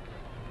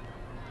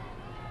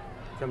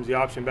 Comes the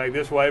option back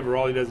this way.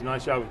 Veraldi does a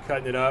nice job of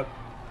cutting it up.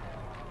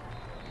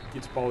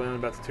 Gets the ball down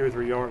about the 2 or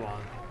 3 yard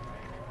line.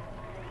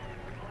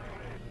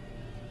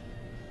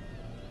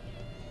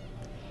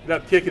 Ended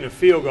up kicking a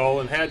field goal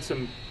and had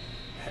some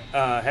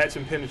had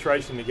some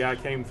penetration. The guy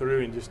came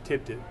through and just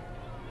tipped it.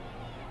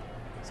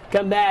 So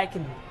come back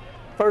and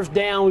first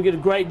down. We get a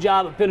great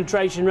job of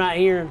penetration right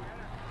here.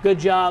 Good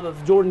job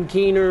of Jordan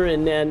Keener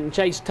and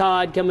Chase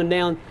Todd coming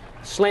down,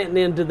 slanting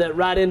into the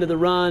right into the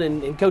run.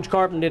 And Coach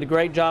Carpenter did a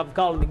great job of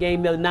calling the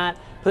game the other night,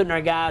 putting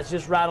our guys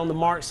just right on the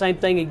mark. Same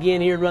thing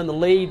again here, run the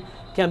lead,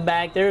 come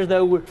back. There's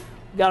though we're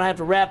gonna have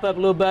to wrap up a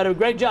little better.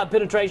 Great job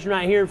penetration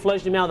right here,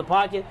 flushing him out of the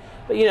pocket.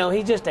 But you know,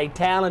 he's just a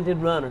talented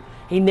runner.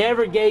 He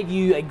never gave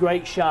you a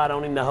great shot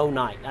on him the whole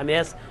night. I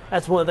mean,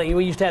 that's one thing.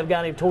 We used to have a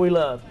guy named Torrey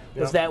Love.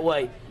 Was that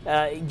way.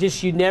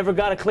 Just you never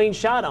got a clean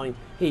shot on him.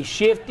 He's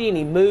shifty and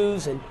he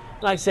moves, and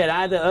like I said,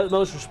 I have the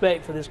utmost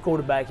respect for this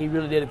quarterback. He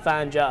really did a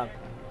fine job.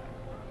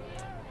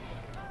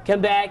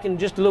 Come back and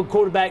just a little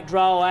quarterback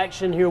draw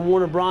action here.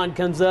 Warner Braun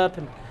comes up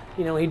and,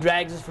 you know, he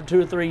drags us for 2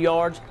 or 3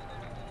 yards.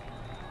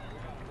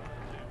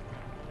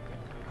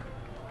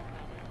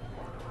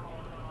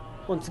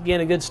 Once again,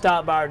 a good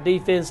stop by our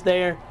defense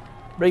there.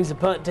 Brings the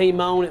punt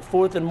team on at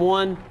 4th and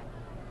 1.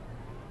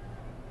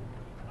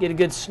 Get a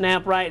good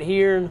snap right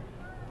here.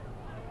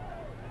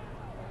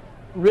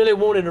 Really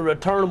wanted a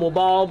returnable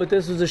ball, but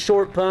this is a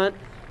short punt,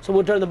 so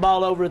we'll turn the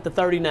ball over at the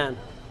 39.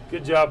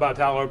 Good job by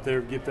Tyler up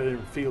there to get there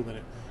and fielding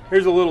it.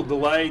 Here's a little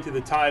delay to the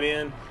tight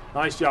end.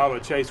 Nice job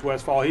of Chase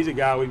Westfall. He's a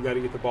guy we've got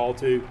to get the ball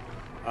to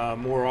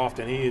more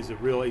often. He's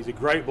a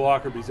great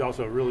blocker, but he's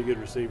also a really good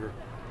receiver.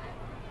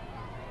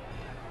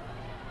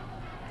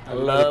 I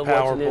love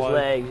watching his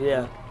legs,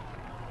 yeah.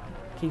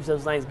 Keeps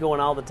those things going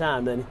all the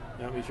time, doesn't he?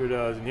 Yeah, he sure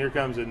does. And here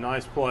comes a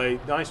nice play.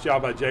 Nice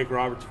job by Jake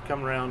Roberts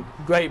coming around.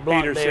 Great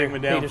block Peter there.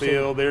 Sigmund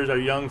downfield. There's our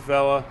young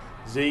fella,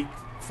 Zeke,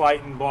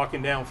 fighting,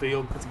 blocking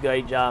downfield. That's a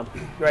great job.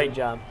 Great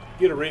job.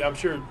 I'm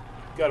sure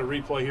got a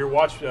replay here.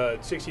 Watch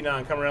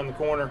 69 come around the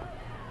corner,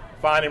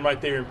 find him right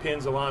there and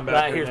pins the linebacker.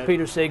 Right, here's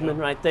Peter Sigmund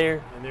right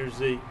there. And there's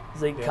Zeke.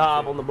 Zeke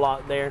Cobb on the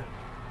block there.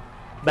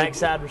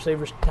 Backside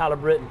receivers, Tyler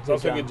Britton. It's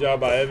also a good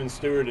job by Evan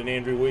Stewart and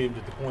Andrew Williams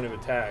at the point of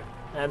attack.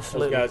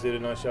 Absolutely. Those guys did a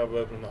nice job of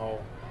opening the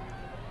hole.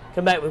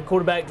 Come back with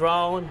quarterback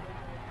drawing.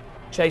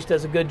 Chase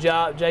does a good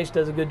job. Jace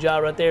does a good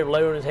job right there,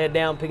 lowering his head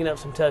down, picking up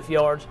some tough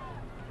yards,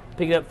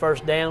 picking up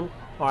first down.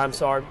 Or I'm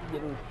sorry,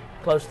 getting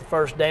close to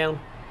first down.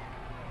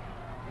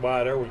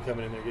 Wyatt Irwin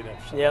coming in there getting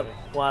after somebody.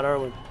 Yep, Wyatt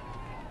Irwin.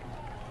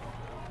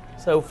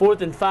 So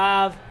 4th and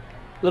 5,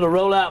 little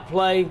rollout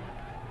play.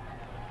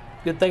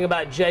 Good thing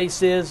about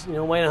Jace is, you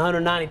know, weighing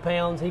 190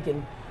 pounds, he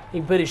can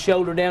put his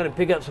shoulder down and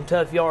pick up some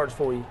tough yards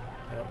for you.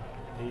 Yep.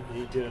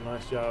 He did a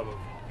nice job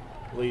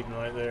of leading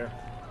right there.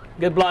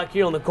 Good block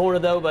here on the corner,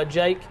 though, by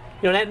Jake.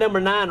 You know, that number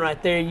 9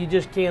 right there, you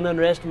just can't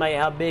underestimate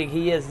how big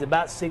he is. He's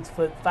about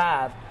 6'5".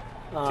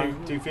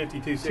 250,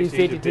 260.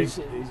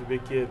 He's a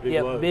big kid,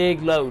 big load.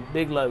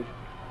 Big load.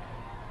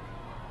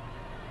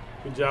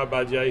 Good job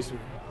by Jason.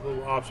 A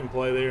little option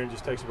play there and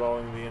just takes the ball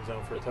into the end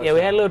zone for a touchdown. Yeah,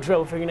 we had a little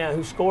trouble figuring out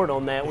who scored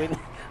on that.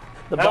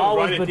 The ball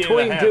was right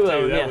between two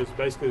of them. That was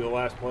basically the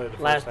last play of the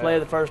first half. Last play of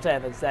the first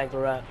half, exactly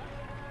right.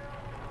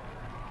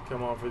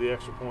 Come on for the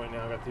extra point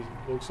now. Got these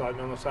little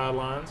excitement on the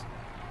sidelines.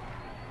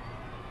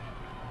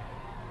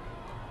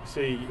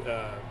 See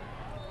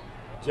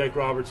Jake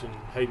Roberts and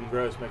Hayden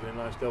Gross making a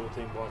nice double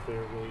team block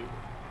there, really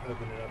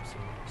opening up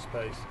some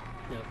space.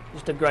 Yep.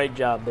 Just a great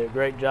job there.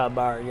 Great job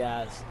by our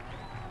guys.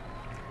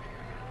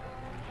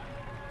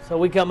 So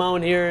we come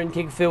on here and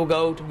kick a field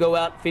goal to go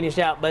out, finish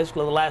out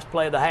basically the last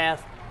play of the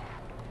half.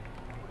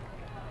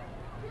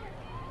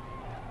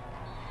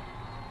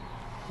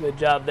 Good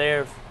job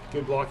there.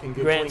 Good blocking,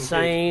 good Grant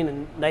Sane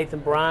and Nathan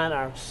Bryant,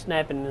 our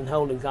snapping and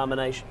holding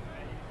combination.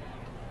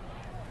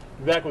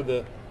 Back with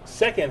the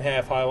second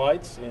half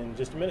highlights in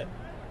just a minute.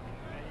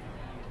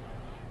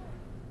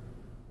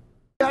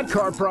 Got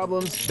car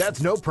problems?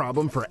 That's no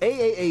problem for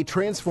AAA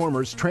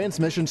Transformers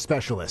Transmission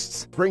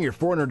Specialists. Bring your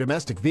foreign or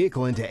domestic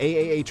vehicle into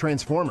AAA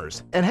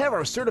Transformers and have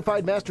our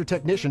certified master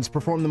technicians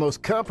perform the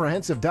most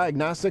comprehensive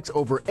diagnostics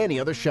over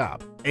any other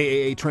shop.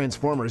 AAA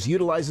Transformers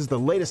utilizes the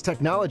latest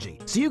technology,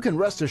 so you can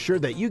rest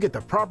assured that you get the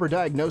proper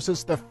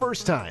diagnosis the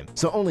first time,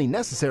 so only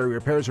necessary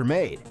repairs are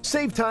made.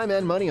 Save time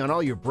and money on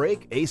all your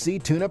brake, AC,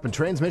 tune-up, and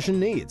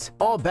transmission needs,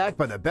 all backed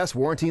by the best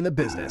warranty in the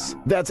business.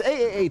 That's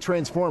AAA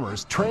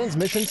Transformers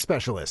Transmission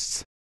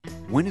Specialists.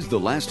 When is the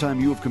last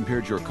time you have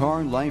compared your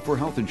car, life, or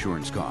health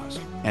insurance costs?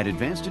 At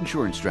Advanced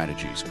Insurance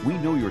Strategies, we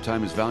know your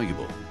time is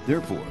valuable.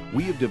 Therefore,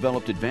 we have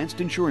developed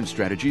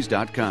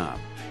AdvancedInsuranceStrategies.com.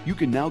 You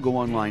can now go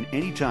online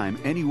anytime,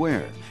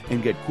 anywhere,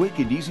 and get quick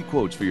and easy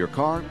quotes for your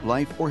car,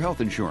 life, or health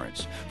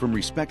insurance from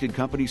respected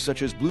companies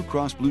such as Blue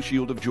Cross Blue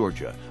Shield of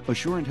Georgia,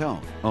 Assurant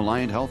Health,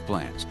 Alliant Health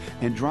Plans,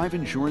 and Drive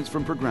Insurance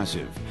from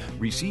Progressive.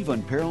 Receive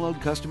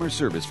unparalleled customer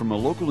service from a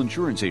local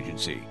insurance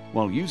agency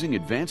while using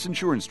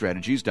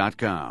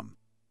AdvancedInsuranceStrategies.com.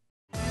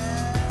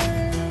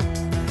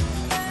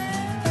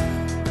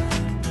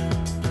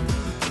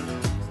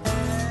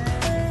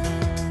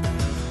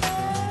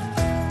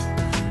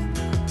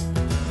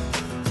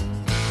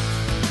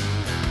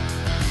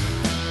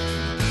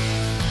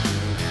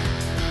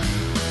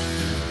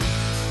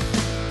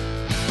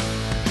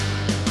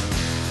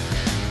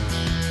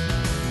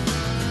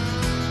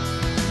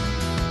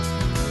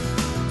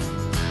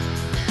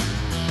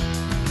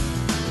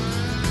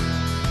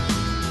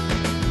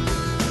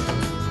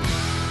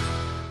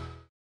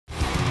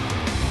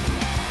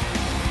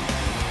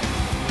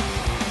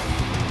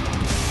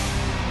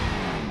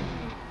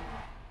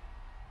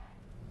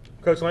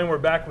 Coach Lane, we're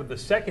back with the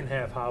second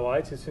half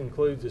highlights. This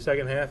includes the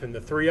second half and the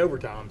 3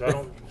 overtimes. I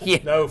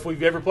don't know if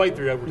we've ever played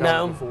 3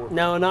 overtimes before.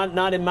 No,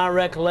 not in my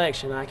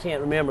recollection. I can't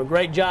remember.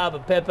 Great job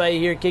of Pepe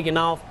here kicking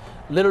off,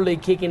 literally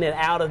kicking it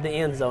out of the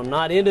end zone.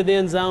 Not into the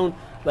end zone,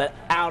 but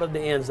out of the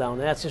end zone.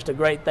 That's just a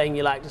great thing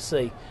you like to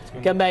see.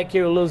 Come back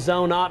here with a little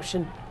zone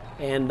option,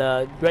 and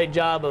great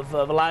job of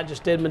Elijah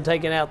Stidman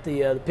taking out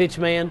the pitch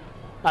man.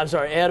 I'm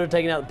sorry, Eder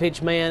taking out the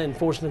pitch man and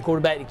forcing the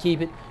quarterback to keep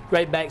it.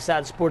 Great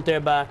backside support there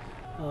by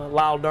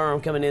Lyle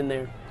Durham coming in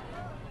there.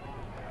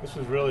 This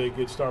was really a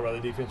good start by the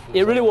defense.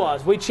 It really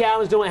was. We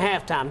challenged them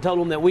at halftime, told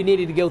them that we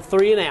needed to go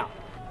 3 and out.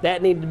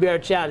 That needed to be our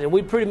challenge, and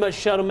we pretty much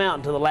shut them out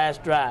until the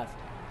last drive.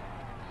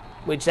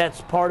 Which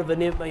that's part of an,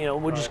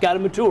 we just got to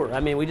mature. I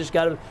mean, we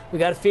got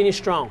to finish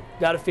strong.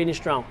 Got to finish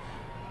strong.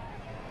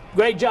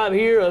 Great job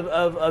here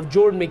of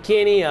Jordan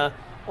McKinney,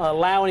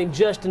 allowing him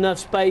just enough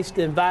space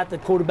to invite the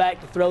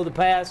quarterback to throw the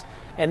pass,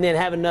 and then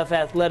have enough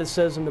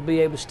athleticism to be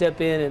able to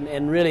step in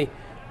and really,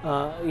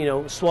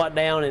 swat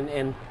down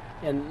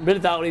and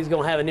really thought he was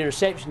going to have an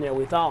interception there.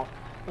 We thought,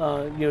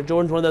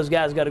 Jordan's one of those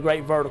guys who got a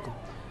great vertical.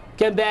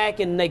 Come back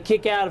and they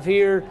kick out of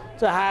here.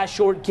 It's a high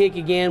short kick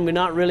again. We're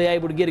not really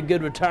able to get a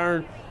good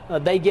return.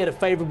 They get a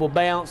favorable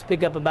bounce,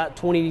 pick up about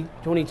 20,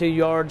 22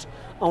 yards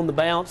on the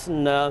bounce,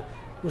 and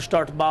we'll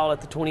start the ball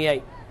at the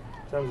 28.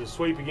 In terms of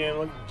sweep again,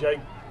 look, Jake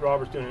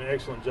Roberts doing an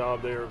excellent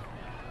job there,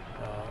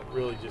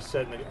 really just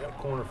setting the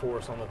corner for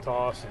us on the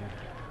toss, and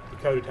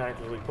Dakota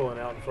Tankersley pulling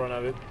out in front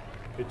of it.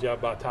 Good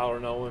job by Tyler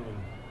Nolan, and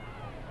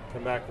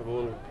come back with a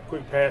little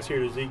quick pass here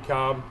to Zeke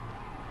Cobb.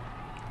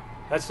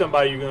 That's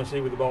somebody you're going to see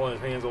with the ball in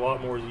his hands a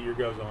lot more as the year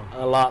goes on.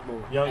 A lot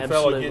more. Young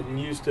fella getting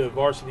used to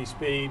varsity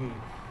speed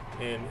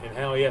and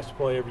how he has to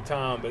play every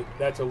time, but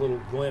that's a little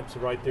glimpse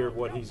right there of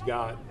what he's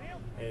got.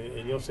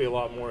 And you'll see a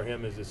lot more of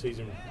him as the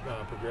season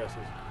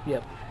progresses.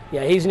 Yep.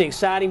 Yeah, he's an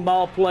exciting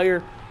ball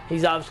player.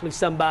 He's obviously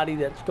somebody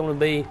that's going to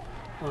be,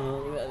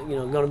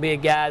 going to be a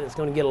guy that's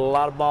going to get a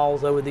lot of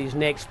balls over these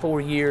next 4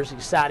 years.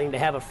 Exciting to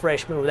have a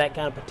freshman with that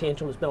kind of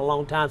potential. It's been a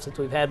long time since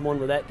we've had one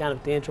with that kind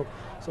of potential.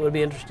 So it'll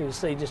be interesting to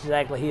see just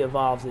exactly he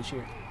evolves this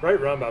year. Great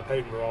run by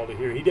Peyton Veraldi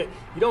here. You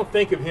don't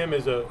think of him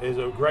as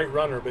a great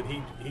runner, but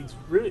he's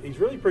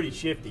really pretty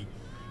shifty.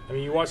 I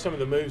mean, you watch some of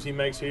the moves he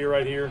makes here,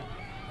 right here,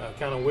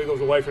 kind of wiggles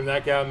away from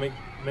that guy,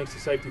 makes the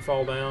safety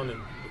fall down, and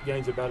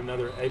gains about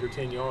another 8 or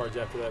 10 yards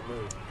after that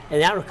move.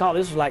 And I recall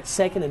this was like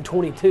 2nd and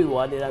 22,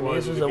 wasn't it? I mean,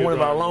 this was one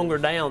of our longer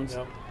downs.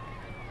 Yep.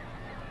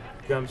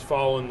 Comes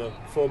following the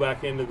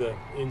fullback into the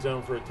end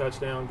zone for a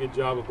touchdown. Good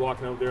job of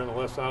blocking over there on the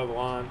left side of the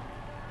line.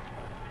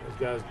 Those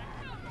guys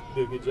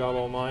did a good job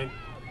all night.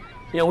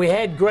 We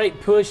had great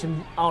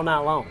pushing all night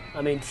long.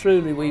 I mean,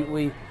 truly,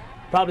 we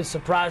probably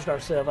surprised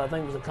ourselves. I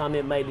think it was a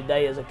comment made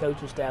today as a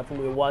coaching staff when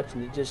we were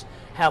watching it, just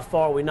how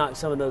far we knocked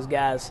some of those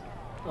guys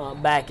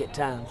back at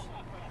times.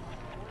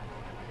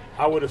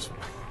 I would have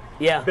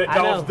bet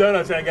Dallas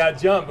donuts and got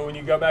jumped, but when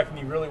you go back and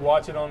you really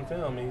watch it on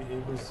film,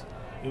 it was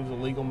a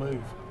legal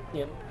move.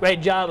 Yeah,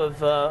 great job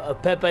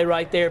of Pepe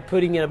right there,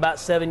 putting it about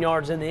 7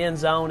 yards in the end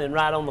zone and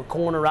right on the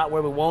corner, right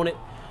where we want it.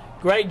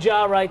 Great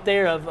job right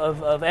there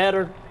of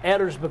Eder.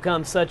 Eder's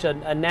become such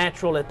a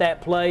natural at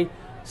that play,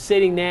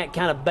 sitting that,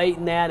 kind of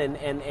baiting that,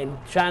 and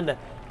trying to,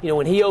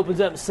 when he opens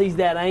up and sees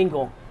that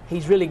angle,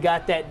 he's really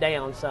got that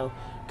down. So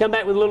come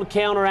back with a little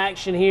counter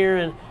action here,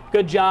 and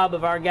good job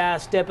of our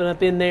guys stepping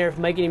up in there,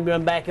 making him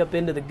run back up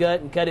into the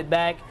gut and cut it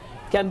back.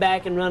 Come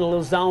back and run a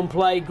little zone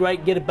play.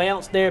 Great, get a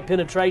bounce there,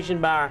 penetration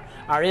by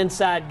our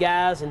inside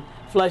guys, and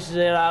flushes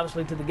it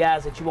obviously to the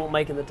guys that you won't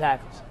making the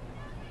tackles.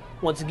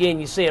 Once again,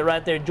 you see it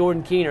right there,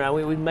 Jordan Keener.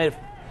 We made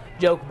a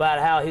joke about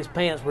how his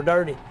pants were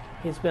dirty.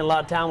 He spent a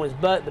lot of time on his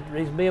butt, but the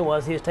reason being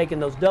was he was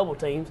taking those double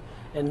teams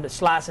and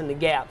slicing the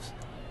gaps.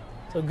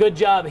 So good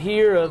job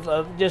here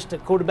of just a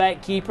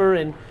quarterback keeper,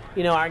 and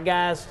our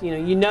guys.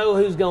 You know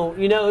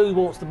who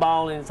wants the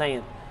ball in his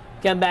hand.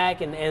 Come back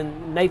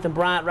and Nathan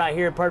Bryant right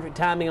here, perfect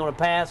timing on a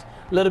pass,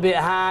 a little bit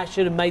high,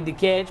 should have made the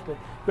catch, but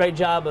great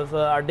job of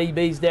our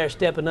DBs there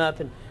stepping up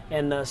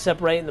and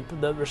separating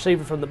the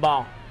receiver from the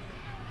ball.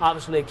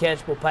 Obviously a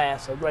catchable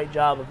pass, so great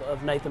job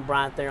of Nathan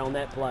Bryant there on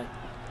that play.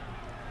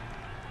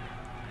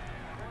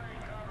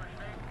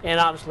 And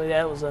obviously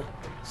that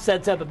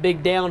sets up a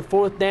big down,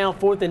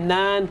 4th and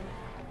 9.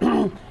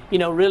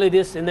 Really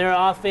this in their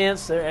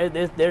offense,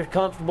 they're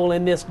comfortable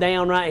in this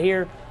down right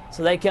here,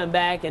 so they come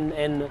back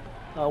and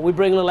we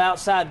bring a little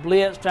outside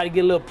blitz, try to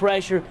get a little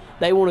pressure.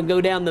 They want to go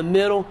down the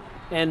middle,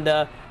 and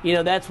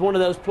that's one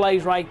of those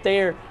plays right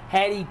there.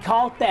 Had he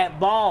caught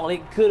that ball,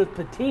 it could have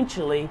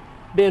potentially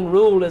been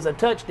ruled as a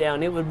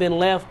touchdown. It would have been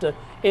left to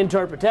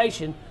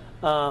interpretation.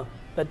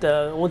 But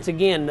once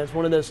again, that's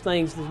one of those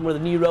things. That's one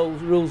of the new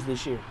rules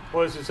this year.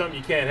 Well, this is something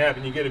you can't have.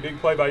 You get a big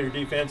play by your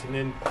defense and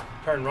then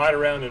turn right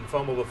around and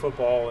fumble the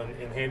football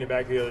and hand it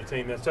back to the other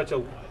team. That's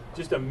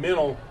just a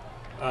mental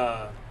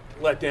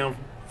letdown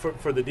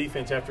for the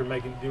defense after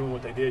doing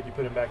what they did. You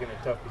put them back in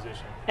a tough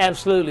position.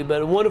 Absolutely,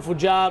 but a wonderful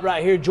job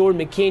right here.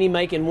 Jordan McKinney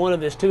making one of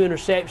his 2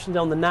 interceptions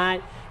on the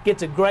night.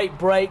 Gets a great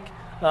break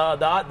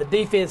The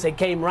defense, they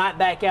came right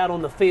back out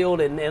on the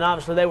field, and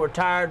obviously they were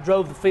tired,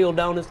 drove the field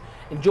on us,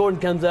 and Jordan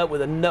comes up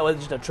with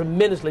just a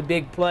tremendously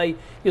big play.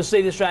 You'll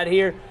see this right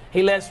here.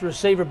 He lets the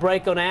receiver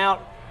break on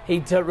out. He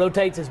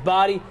rotates his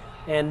body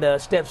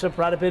and steps up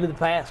right up into the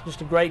pass.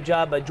 Just a great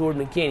job by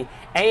Jordan McKinney.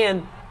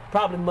 And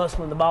probably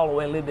muscling the ball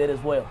away a little bit as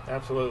well.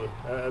 Absolutely.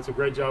 That's a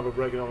great job of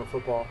breaking on the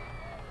football.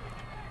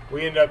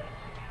 We end up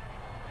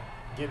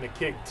getting a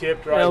kick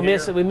tipped right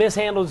here. We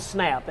mishandled the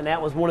snap, and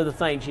that was one of the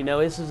things.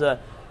 This is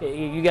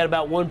you got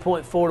about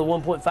 1.4 to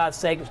 1.5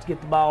 seconds to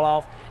get the ball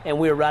off, and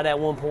we were right at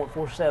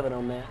 1.47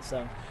 on that.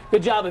 So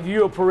good job of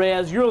Euro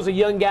Perez. Euro's a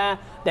young guy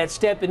that's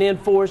stepping in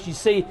for us. You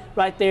see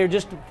right there,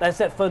 that's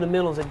that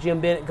fundamentals that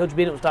Coach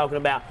Bennett was talking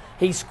about.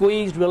 He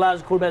squeezed,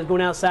 realized the quarterback was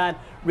going outside,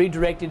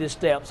 redirected his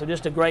step. So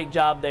just a great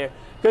job there.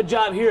 Good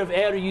job here of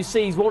Eder. You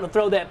see he's wanting to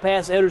throw that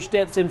pass. Eder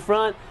steps in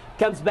front,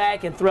 comes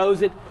back and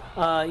throws it.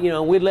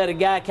 We'd let a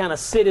guy kind of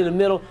sit in the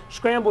middle.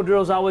 Scramble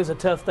drill is always a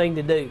tough thing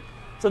to do.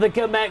 So they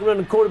come back and run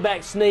the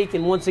quarterback sneak,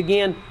 and once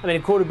again, a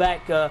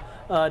quarterback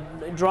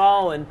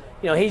draw, and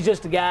he's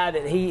just a guy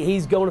that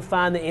he's going to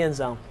find the end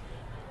zone.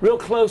 Real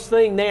close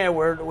thing there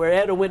where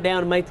Eder went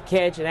down to make the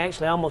catch and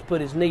actually almost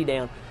put his knee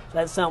down. So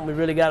that's something we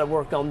really got to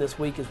work on this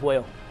week as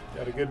well.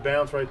 Got a good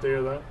bounce right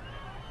there, though.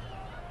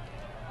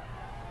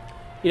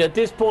 At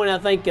this point, I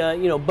think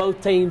both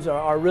teams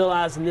are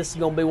realizing this is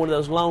going to be one of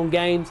those long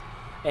games,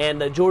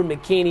 and Jordan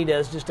McKinney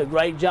does just a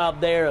great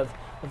job there of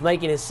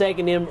making his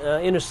second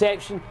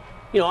interception.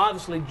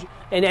 Obviously,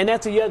 and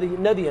that's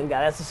another young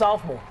guy. That's a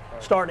sophomore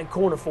starting at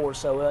corner for us.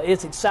 So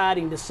it's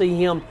exciting to see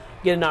him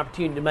get an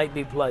opportunity to make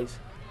big plays.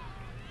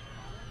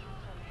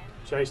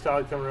 Chase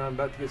Todd coming around,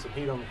 about to get some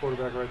heat on the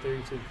quarterback right there.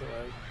 You see,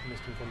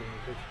 missed him coming in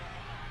the picture.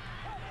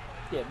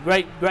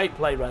 Yeah, great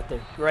play right there.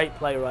 Great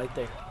play right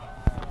there.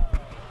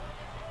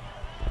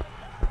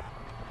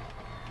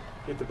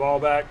 Get the ball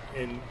back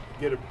and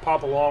get a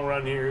pop a long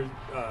run here.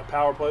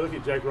 Power play. Look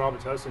at Jake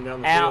Roberts hustling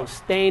down the field.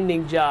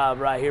 Outstanding job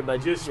right here by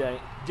Jake.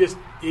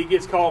 He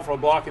gets called for a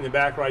block in the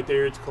back right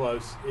there. It's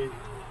close.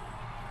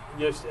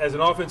 Just as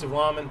an offensive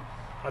lineman,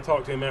 I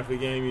talked to him after the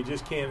game. You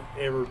just can't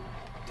ever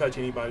touch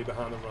anybody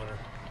behind the runner.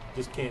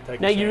 Just can't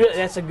take a chance.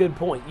 That's a good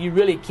point. You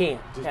really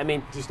can't.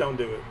 Just don't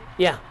do it.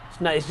 Yeah,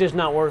 it's just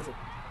not worth it.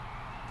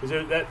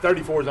 Because that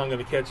 34 is not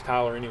going to catch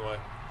Tyler anyway.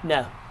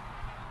 No.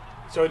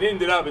 So it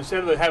ended up,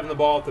 instead of having the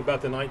ball at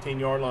about the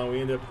 19-yard line, we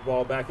ended up with the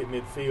ball back at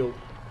midfield.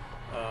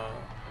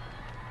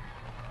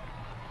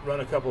 Run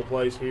a couple of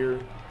plays here.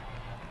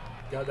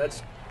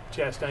 That's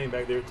Chastain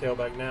back there at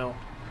tailback now.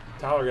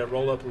 Tyler got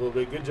rolled up a little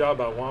bit. Good job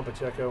by Juan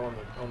Pacheco on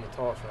the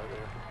toss right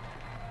there.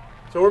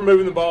 So we're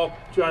moving the ball,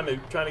 trying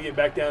to get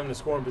back down in the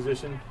scoring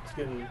position. It's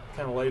getting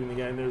kind of late in the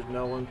game. There's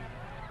no one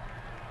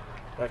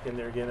back in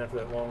there again after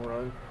that long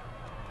run.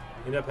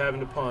 End up having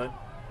to punt.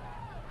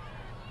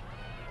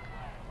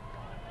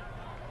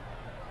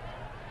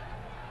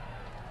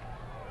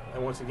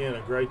 And once again,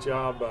 a great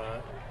job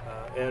by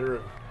Eder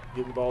of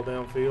getting the ball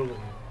downfield,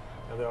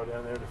 and they are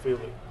down there to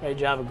field it. Great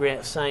job of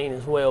Grant Sain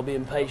as well,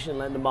 being patient,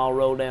 letting the ball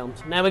roll down.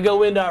 So now we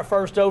go into our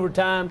first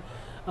overtime.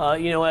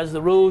 As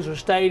the rules are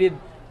stated,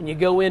 when you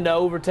go into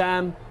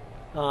overtime,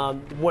 you're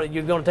going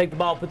to take the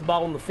ball, put the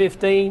ball on the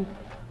 15,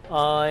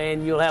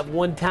 and you'll have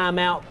one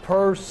timeout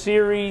per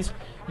series.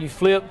 You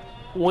flip.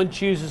 One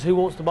chooses who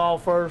wants the ball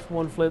first.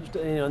 One flips,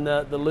 and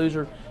the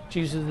loser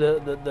chooses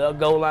the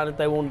goal line that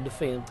they want to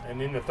defend.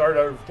 And in the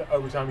third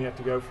overtime, you have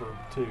to go for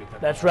 2.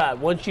 That's right.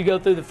 Once you go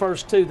through the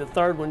first 2, the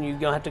third one you're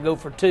going to have to go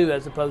for 2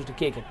 as opposed to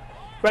kicking.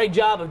 Great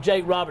job of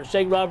Jake Roberts.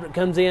 Jake Roberts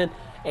comes in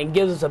and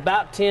gives us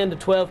about 10 to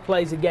 12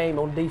 plays a game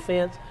on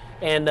defense.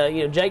 And,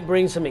 Jake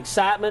brings some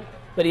excitement,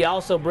 but he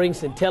also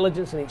brings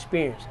intelligence and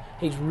experience.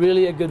 He's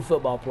really a good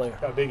football player.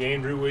 Got big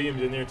Andrew Williams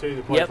in there, too,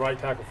 that plays right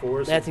tackle for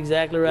us. That's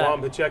exactly right.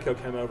 Juan Pacheco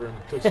came over and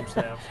took some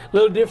snaps. A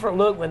little different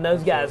look when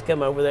those guys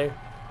come over there.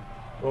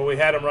 Well, we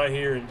had them right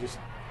here and just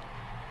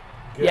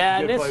good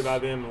play by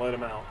them and let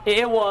them out.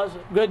 It was.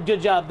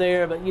 Good job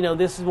there. But,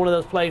 this is one of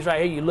those plays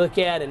right here you look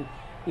at and,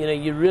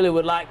 you really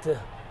would like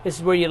to – this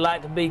is where you'd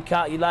like to be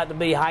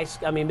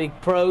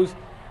big pros.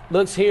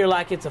 Looks here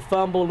like it's a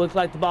fumble. Looks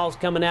like the ball's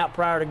coming out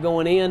prior to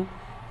going in.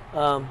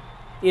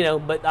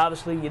 But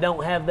obviously you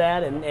don't have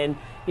that. And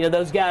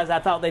those guys, I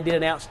thought they did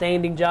an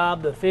outstanding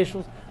job. The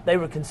officials, they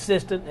were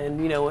consistent. And,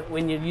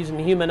 when you're using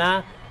the human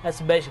eye, that's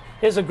the basic.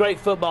 Here's a great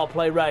football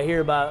play right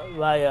here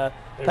by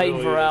Peyton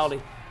really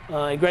Ferraldi.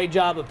 A great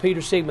job of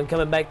Peter Sigmund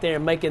coming back there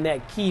and making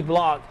that key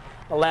block,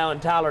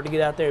 allowing Tyler to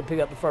get out there and pick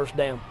up the first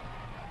down.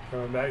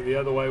 Coming back the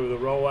other way with a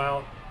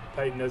rollout.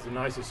 Peyton does a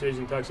nice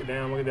decision, tucks it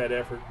down. Look at that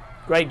effort.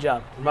 Great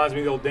job. Reminds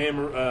me of the old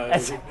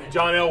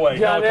John Elway.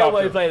 John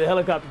Elway played the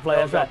helicopter play.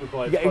 That's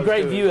right.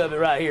 Great view of it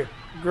right here.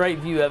 Great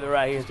view of it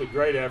right here. Just a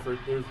great effort.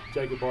 There's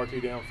Jacob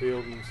Bartu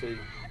downfield, and you see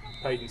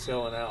Peyton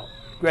selling out.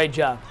 Great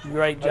job.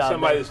 Great job.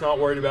 Somebody that's not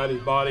worried about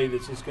his body,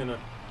 that's just going to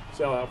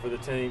sell out for the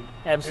team.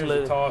 Absolutely.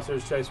 Here's the toss.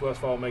 There's Chase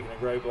Westfall making a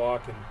great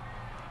block, and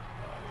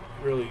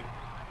really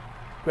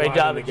Great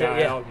job the at guy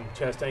yeah. out, and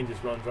Chastain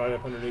just runs right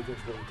up underneath him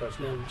for the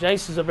touchdown.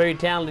 Jace is a very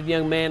talented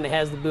young man that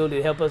has the ability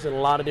to help us in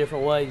a lot of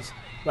different ways.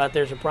 Right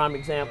there's a prime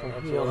example.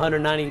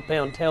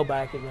 190-pound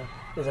tailback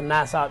is a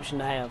nice option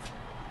to have.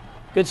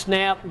 Good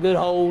snap, good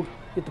hold,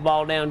 get the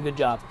ball down, good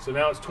job. So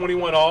now it's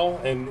 21-all,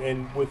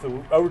 and with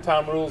the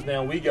overtime rules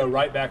now, we go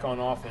right back on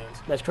offense.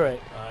 That's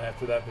correct.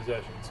 After that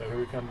possession. So here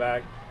we come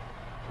back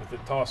with the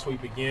toss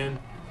sweep again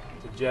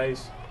to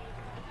Jace.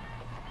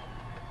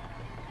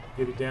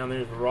 Get it down there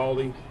to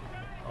Veraldi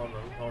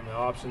on the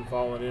option,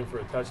 falling in for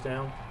a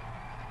touchdown.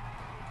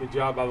 Good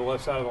job by the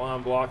left side of the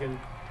line blocking.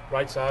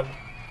 Right side,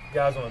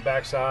 guys on the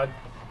back side.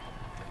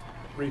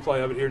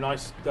 Replay of it here.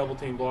 Nice double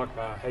team block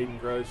by Hayden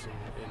Gross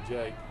and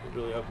Jake. It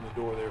really opened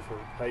the door there for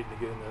Peyton to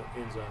get in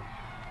the end zone.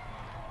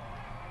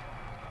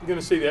 You're going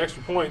to see the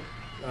extra point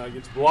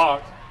gets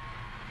blocked.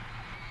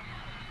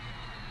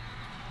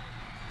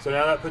 So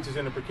now that puts us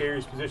in a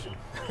precarious position.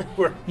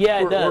 we're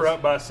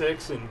up by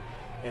 6, and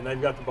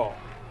they've got the ball.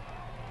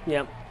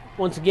 Yep.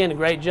 Once again, a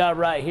great job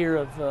right here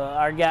of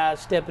our guys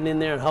stepping in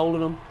there and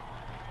holding them.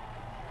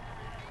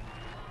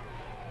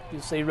 You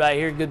see right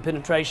here, good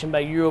penetration by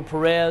Euro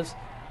Perez.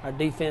 Our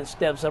defense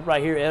steps up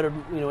right here.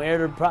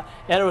 Eder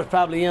was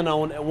probably in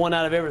on 1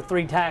 out of every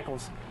 3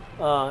 tackles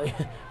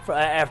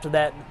after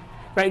that.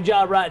 Great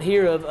job right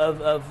here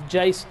of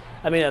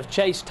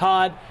Chase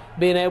Todd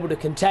being able to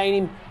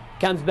contain him.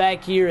 Comes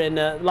back here, and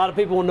a lot of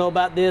people will know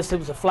about this. It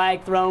was a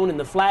flag thrown, and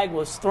the flag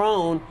was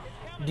thrown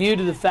due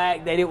to the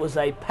fact that it was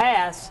a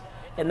pass,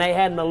 and they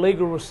had an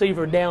illegal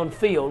receiver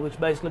downfield, which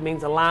basically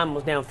means the lineman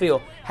was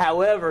downfield.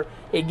 However,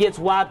 it gets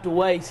wiped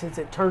away since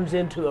it turns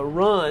into a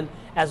run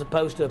as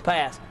opposed to a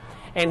pass.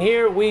 And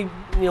here we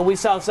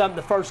saw something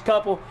the first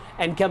couple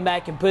and come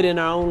back and put in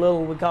our own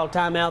little, we call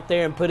timeout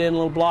there, and put in a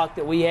little block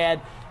that we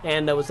had,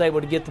 and was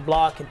able to get the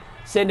block and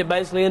send it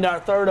basically into our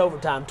third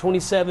overtime,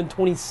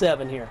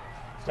 27-27 here.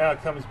 So now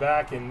it comes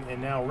back, and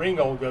now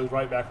Ringgold goes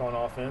right back on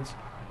offense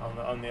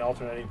on the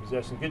alternating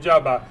possession. Good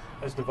job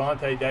that's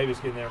Devontae Davis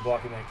getting there and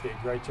blocking that kick.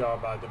 Great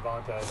job by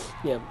Devontae.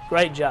 Yeah,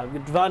 great job.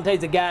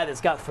 Devontae's a guy that's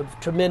got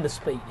tremendous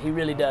speed. He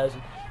really does.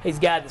 He's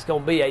a guy that's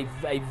going to be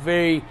a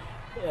very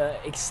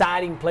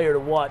exciting player to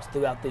watch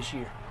throughout this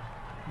year.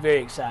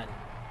 Very exciting.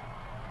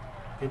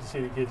 Good to see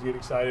the kids get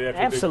excited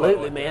after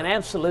absolutely, a big play like man. that.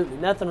 Absolutely.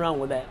 Nothing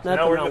wrong with that. So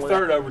now we're in the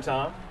third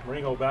overtime.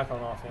 Ringgold back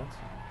on offense.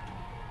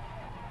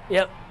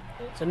 Yep.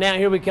 So now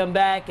here we come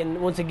back,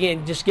 and once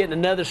again, just getting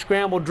another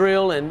scramble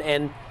drill,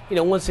 and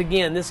once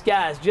again, this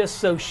guy is just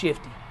so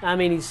shifty. I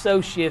mean, he's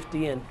so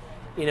shifty, and,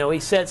 he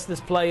sets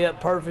this play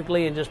up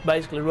perfectly and just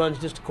basically runs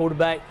just a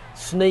quarterback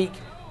sneak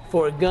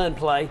for a gun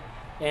play,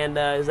 and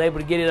is able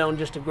to get it on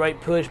just a great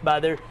push by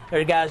their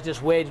guys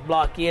just wedge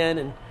block in,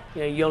 and,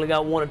 you only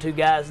got 1 or 2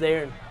 guys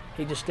there, and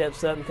he just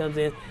steps up and comes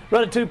in.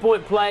 Run a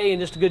 2-point play,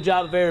 and just a good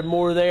job of Aaron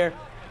Moore there,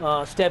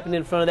 stepping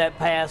in front of that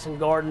pass and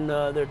guarding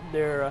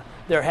their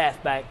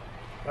halfback.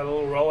 Got a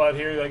little rollout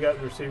here. They got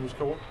the receivers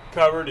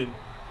covered, and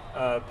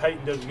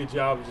Peyton does a good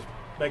job of just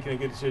making a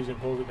good decision,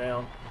 pulls it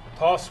down.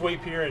 Toss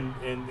sweep here,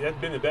 and that's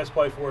been the best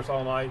play for us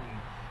all night, and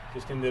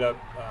just ended up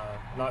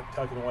not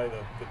tucking away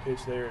the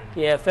pitch there.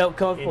 And felt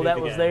comfortable.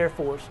 That was there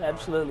for us,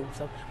 absolutely.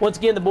 So once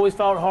again, the boys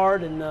fought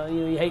hard, and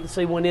you hate to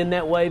see one end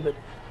that way, but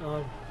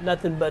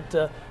nothing but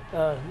the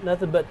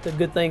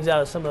good things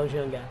out of some of those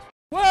young guys.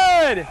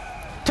 Wood,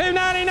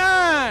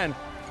 $2.99.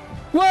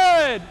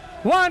 Wood,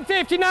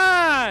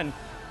 $1.59.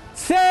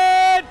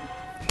 Set.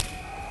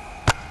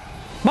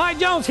 Mike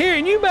Jones here,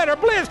 and you better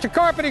blitz to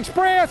Carpet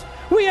Express.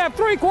 We have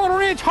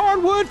 3/4-inch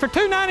hardwood for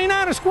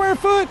 $2.99 a square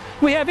foot.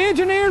 We have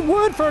engineered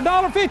wood for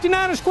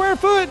 $1.59 a square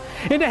foot.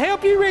 And to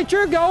help you reach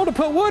your goal to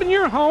put wood in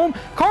your home,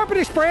 Carpet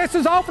Express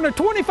is offering a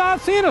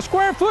 25-cent a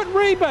square foot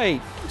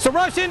rebate. So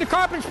rush into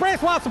Carpet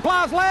Express while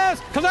supplies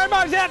last, because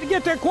everybody's out to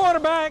get their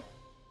quarterback.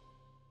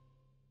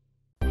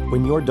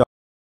 When your dog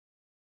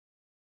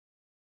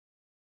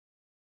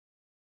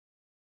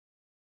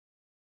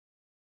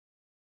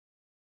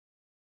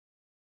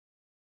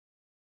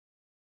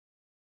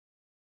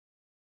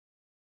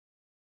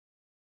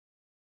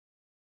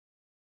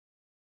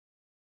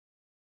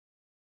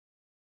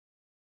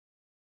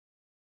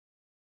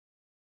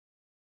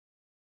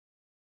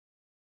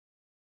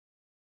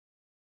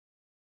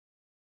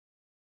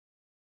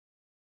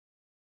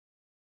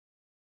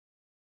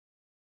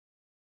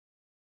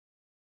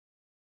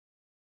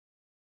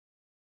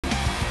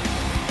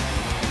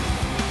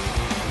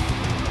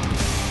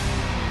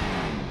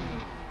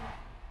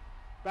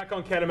Back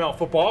on Catamount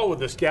football with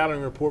the scouting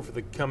report for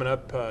the coming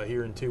up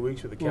here in 2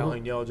 weeks with the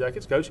Calhoun Yellow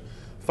Jackets. Coach,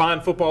 fine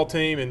football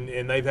team,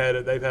 and they've had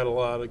a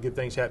lot of good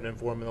things happening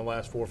for them in the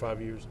last 4 or 5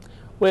 years.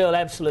 Well,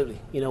 absolutely.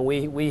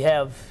 We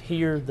have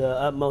here the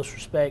utmost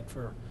respect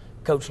for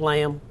Coach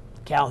Lamb,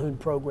 the Calhoun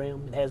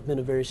program. It has been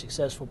a very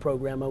successful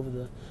program over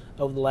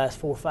the last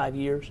 4 or 5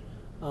 years.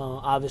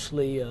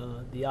 Obviously,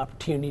 the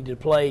opportunity to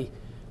play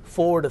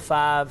 4 to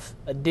 5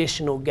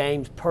 additional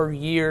games per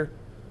year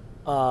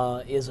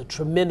is a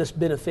tremendous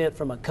benefit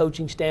from a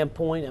coaching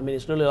standpoint. I mean,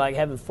 it's really like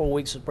having 4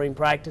 weeks of spring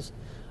practice.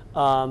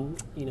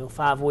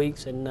 5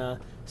 weeks. And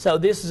so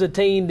this is a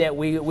team that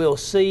we will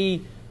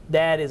see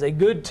that is a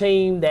good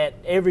team that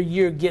every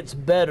year gets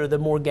better the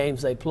more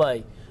games they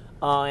play.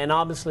 And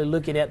obviously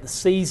looking at the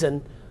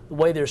season, the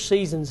way their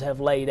seasons have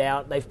laid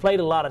out, they've played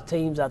a lot of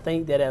teams, I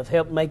think, that have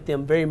helped make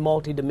them very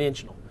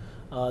multidimensional.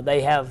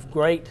 They have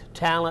great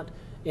talent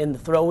in the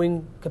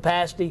throwing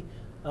capacity.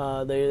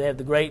 They have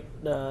the great,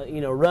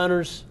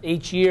 runners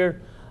each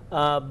year.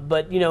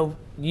 But,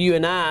 you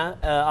and I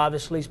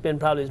obviously spend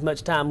probably as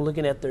much time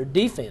looking at their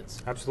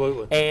defense.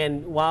 Absolutely.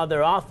 And while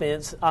their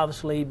offense,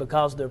 obviously,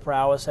 because of their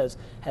prowess,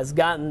 has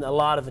gotten a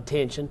lot of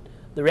attention,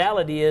 the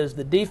reality is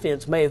the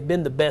defense may have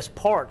been the best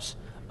parts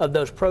of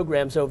those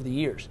programs over the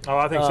years. Oh,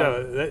 I think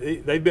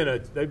so. They've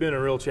been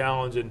a real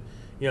challenge, and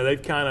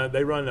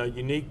they run a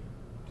unique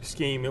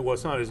scheme. Well,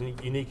 it's not as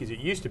unique as it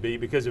used to be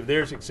because of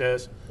their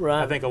success.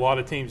 Right. I think a lot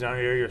of teams in our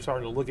area are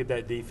starting to look at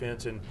that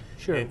defense and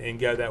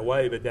go that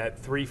way. But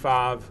that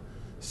 3-5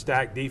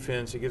 stack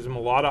defense, it gives them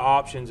a lot of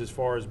options as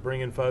far as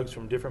bringing folks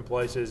from different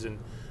places, and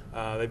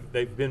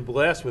they've been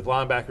blessed with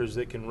linebackers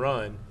that can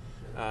run,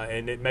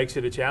 and it makes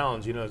it a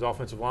challenge. As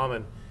offensive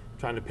linemen,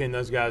 trying to pin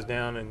those guys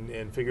down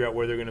and figure out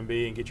where they're going to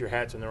be and get your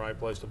hats in the right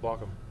place to block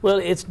them. Well,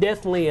 it's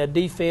definitely a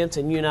defense,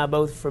 and you and I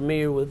both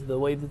familiar with the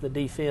way that the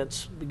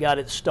defense got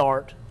its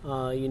start.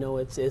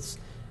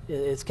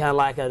 It's kind of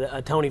like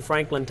a Tony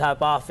Franklin type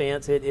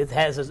offense. It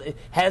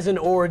has an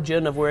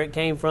origin of where it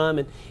came from,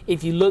 and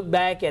if you look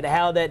back at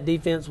how that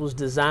defense was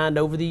designed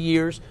over the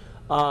years,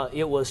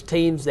 it was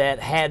teams that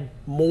had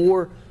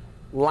more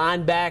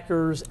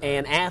linebackers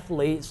and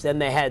athletes than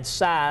they had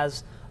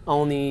size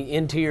on the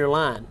interior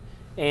line.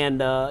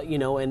 And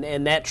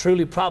and that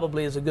truly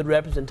probably is a good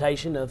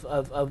representation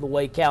of the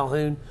way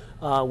Calhoun,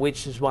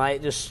 which is why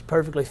it just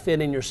perfectly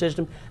fit in your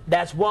system.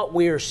 That's what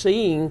we are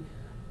seeing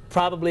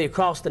probably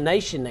across the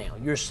nation now.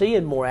 You're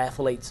seeing more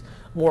athletes,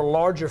 more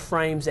larger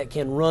frames that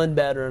can run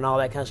better and all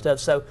that kind of stuff.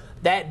 So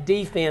that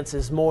defense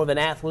is more of an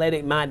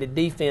athletic-minded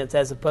defense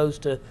as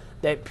opposed to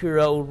that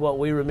pure old, what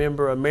we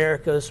remember,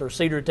 Americus or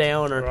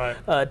Cedartown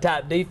or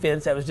type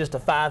defense that was just a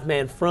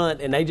 5-man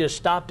front, and they just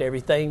stopped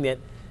everything that,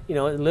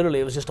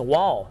 literally it was just a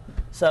wall.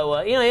 So,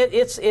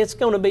 it's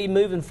going to be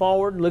moving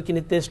forward, looking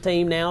at this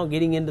team now,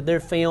 getting into their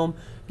film,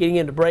 getting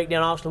into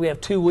breakdown. Obviously, we have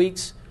 2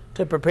 weeks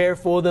to prepare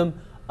for them.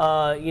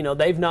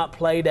 They've not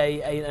played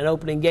an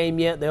opening game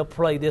yet. They'll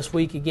play this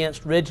week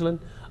against Ridgeland,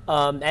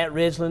 at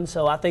Ridgeland.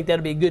 So I think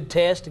that'll be a good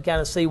test to kind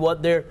of see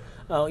what their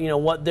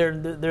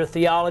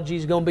theology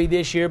is going to be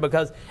this year,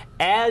 because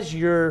as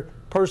your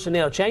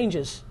personnel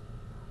changes,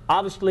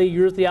 obviously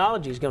your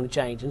theology is going to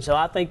change. And so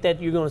I think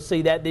that you're going to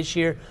see that this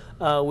year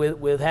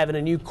with having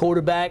a new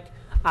quarterback.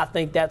 I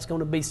think that's going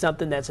to be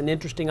something that's an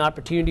interesting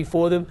opportunity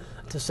for them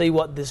to see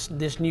what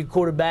this new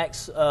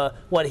quarterback's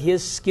what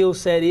his skill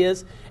set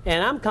is.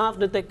 And I'm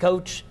confident that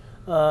Coach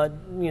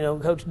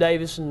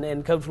Davis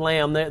and Coach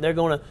Lamb, they're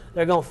going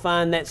to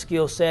find that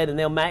skill set and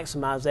they'll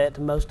maximize that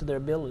to most of their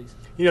abilities.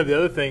 The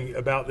other thing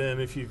about them,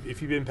 if you've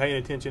been paying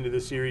attention to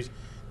this series,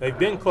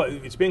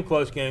 it's been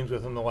close games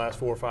with them the last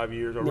 4 or 5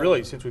 years, or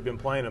really since we've been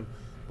playing them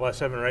the last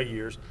 7 or 8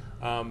 years.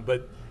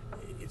 But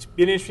it's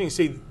been interesting to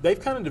see they've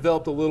kind of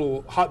developed a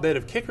little hotbed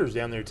of kickers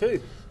down there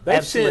too.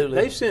 They've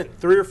sent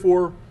 3 or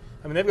 4.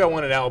 I mean, they've got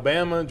one at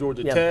Alabama,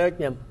 Georgia Tech,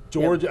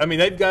 Georgia. I mean,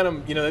 they've got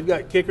them. They've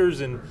got kickers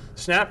and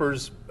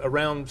snappers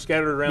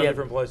scattered around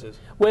different places.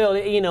 Well,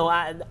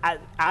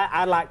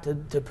 I like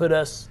to put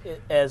us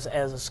as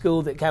a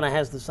school that kind of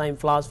has the same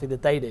philosophy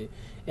that they do,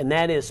 and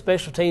that is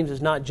special teams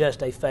is not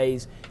just a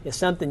phase; it's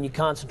something you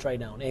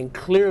concentrate on. And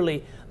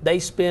clearly, they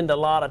spend a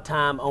lot of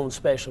time on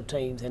special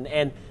teams,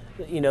 and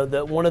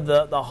one of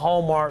the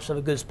hallmarks of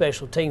a good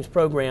special teams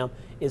program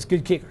is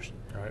good kickers.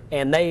 Right.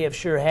 And they have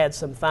sure had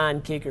some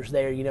fine kickers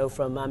there, I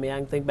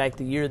can think back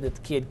the year that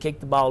the kid kicked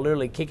the ball,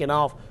 literally kicking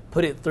off,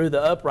 put it through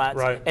the uprights,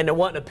 and there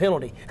wasn't a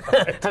penalty.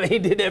 Right. I mean, he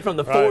did that from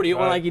the 40, it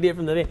wasn't like he did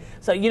from the 50.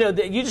 So,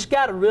 you just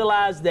got to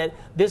realize that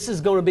this is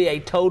going to be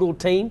a total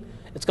team.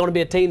 It's going to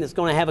be a team that's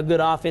going to have a good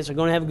offense. They're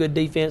going to have a good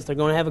defense. They're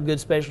going to have a good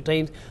special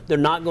teams. They're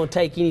not going to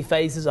take any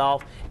phases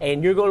off.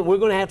 And we're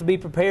going to have to be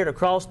prepared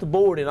across the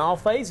board in all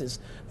phases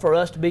for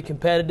us to be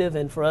competitive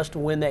and for us to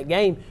win that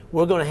game.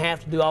 We're going to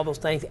have to do all those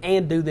things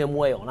and do them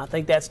well. And I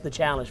think that's the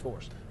challenge for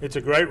us. It's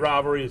a great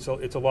rivalry. It's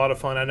a lot of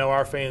fun. I know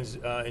our fans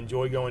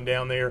enjoy going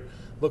down there.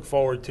 Look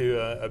forward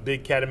to a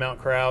big Catamount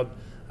crowd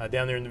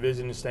down there in the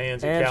visiting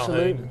stands at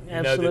Calhoun.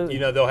 Absolutely.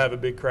 They'll have a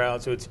big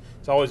crowd, so it's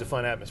always a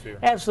fun atmosphere.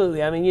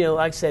 Absolutely. I mean,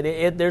 like I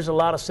said, there's a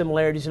lot of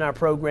similarities in our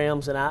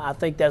programs, and I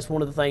think that's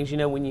one of the things.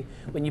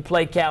 When you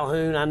play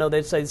Calhoun, I know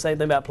they say the same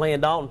thing about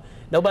playing Dalton.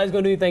 Nobody's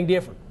going to do anything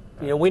different.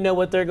 We know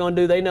what they're going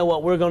to do. They know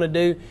what we're going to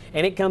do,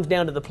 and it comes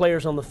down to the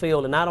players on the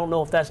field. And I don't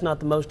know if that's not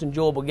the most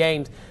enjoyable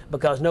games,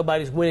 because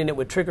nobody's winning it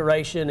with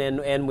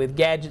trickeration and with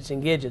gadgets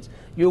and gadgets.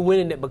 You're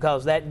winning it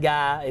because that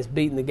guy is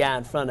beating the guy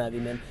in front of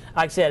him. And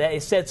like I said,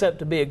 it sets up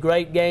to be a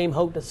great game.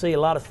 Hope to see a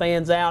lot of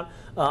fans out.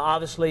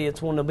 Obviously, it's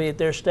going to be at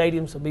their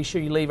stadium, so be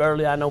sure you leave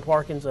early. I know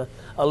parking's a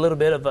little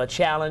bit of a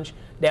challenge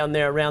down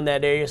there around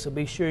that area, so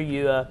be sure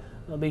you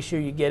be sure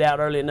you get out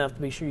early enough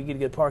to be sure you get a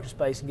good parking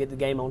space and get the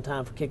game on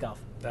time for kickoff.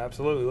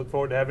 Absolutely. Look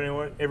forward to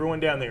having everyone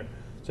down there.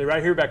 So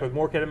right here, back with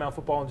more Catamount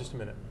football in just a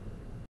minute.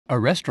 A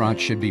restaurant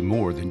should be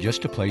more than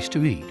just a place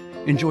to eat.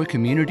 Enjoy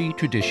community,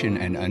 tradition,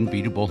 and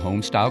unbeatable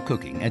home-style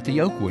cooking at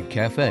the Oakwood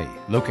Cafe,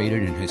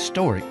 located in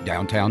historic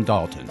downtown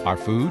Dalton. Our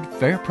food,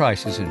 fair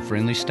prices, and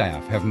friendly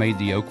staff have made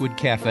the Oakwood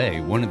Cafe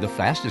one of the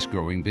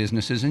fastest-growing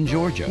businesses in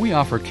Georgia. We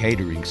offer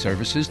catering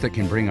services that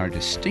can bring our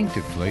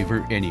distinctive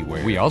flavor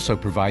anywhere. We also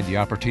provide the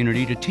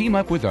opportunity to team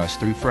up with us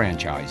through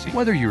franchising.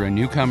 Whether you're a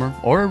newcomer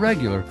or a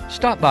regular,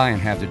 stop by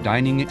and have the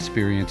dining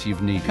experience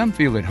you've needed. Come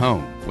feel at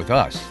home with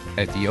us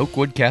at the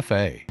Oakwood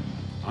Cafe.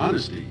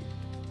 Honesty,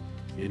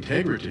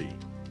 integrity,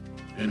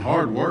 and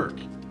hard work,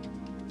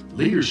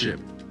 leadership,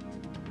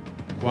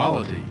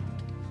 quality,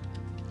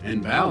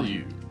 and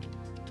value.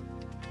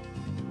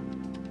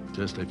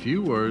 Just a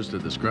few words to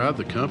describe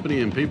the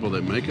company and people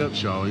that make up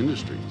Shaw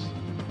Industries.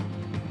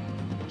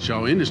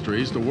 Shaw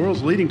Industries, the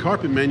world's leading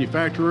carpet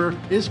manufacturer,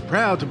 is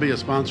proud to be a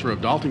sponsor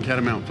of Dalton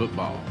Catamount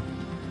football.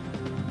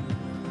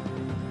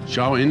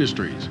 Shaw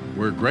Industries,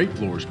 where great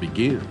floors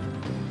begin.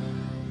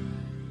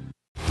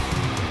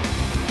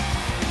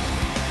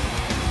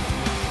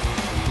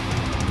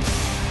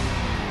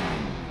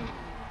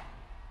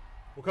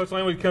 Well, Coach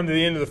Lane, we've come to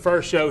the end of the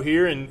first show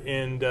here,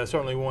 and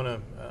certainly want to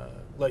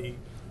let you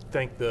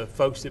thank the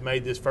folks that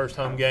made this first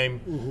home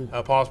game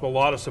possible. A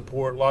lot of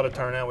support, a lot of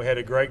turnout. We had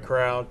a great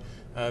crowd.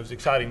 It was an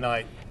exciting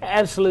night.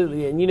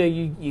 Absolutely, and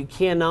you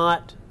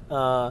cannot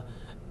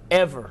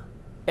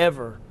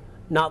ever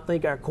not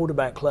thank our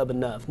quarterback club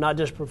enough. Not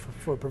just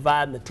for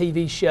providing the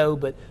TV show,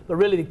 but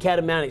really the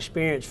Catamount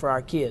experience for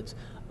our kids.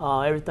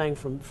 Everything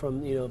from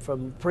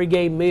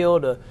pregame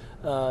meal to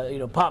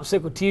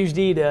Popsicle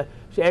Tuesday to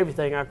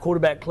everything. Our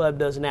quarterback club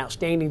does an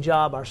outstanding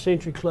job. Our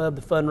Century Club,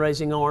 the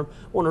fundraising arm,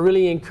 want to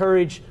really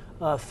encourage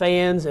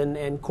fans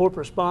and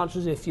corporate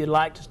sponsors. If you'd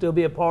like to still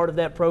be a part of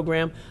that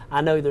program, I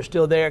know they're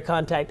still there.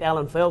 Contact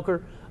Alan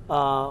Felker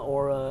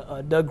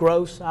or Doug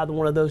Gross, either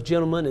one of those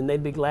gentlemen, and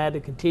they'd be glad to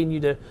continue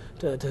to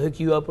hook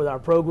you up with our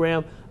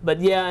program. But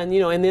yeah,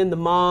 and then the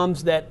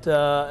moms that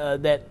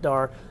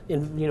are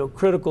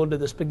critical to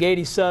the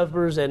spaghetti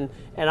suppers and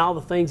all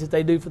the things that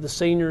they do for the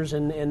seniors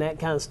and that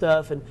kind of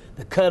stuff, and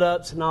the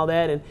cut-ups and all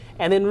that,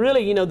 and then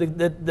really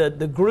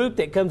the group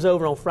that comes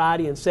over on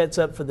Friday and sets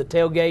up for the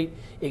tailgate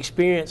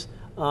experience.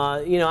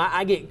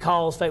 I get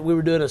calls. In fact, we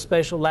were doing a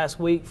special last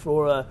week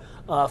for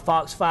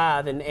Fox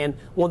 5, and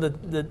one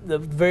of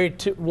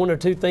the one or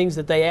two things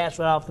that they asked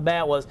right off the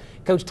bat was,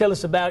 Coach, tell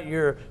us about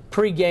your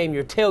pregame,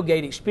 your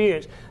tailgate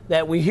experience.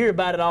 That we hear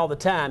about it all the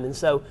time. And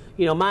so,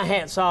 my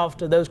hat's off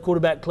to those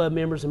quarterback club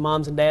members and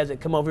moms and dads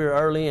that come over here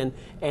early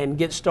and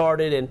get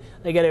started, and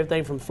they got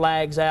everything from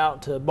flags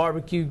out to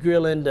barbecue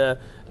grilling to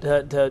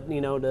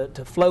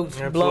floats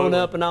blown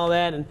up and all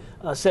that, and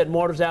setting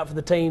waters out for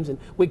the teams. And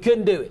we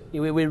couldn't do it.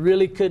 We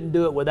really couldn't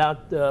do it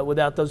without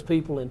those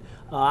people. And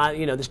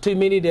there's too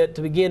many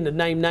to begin to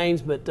name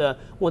names, but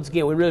once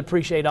again, we really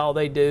appreciate all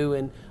they do,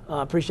 and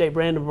appreciate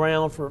Brandon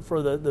Brown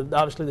for the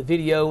obviously the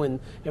video and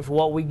for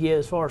what we get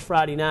as far as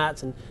Friday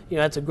nights. And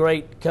that's a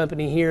great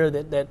company here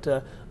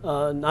that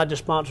not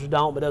just sponsors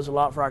Dalton, but does a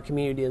lot for our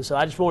community. And so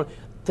I just want to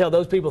tell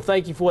those people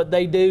thank you for what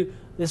they do.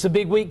 This is a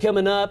big week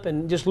coming up,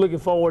 and just looking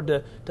forward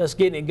to us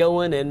getting it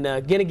going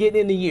and getting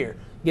in the year.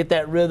 Get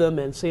that rhythm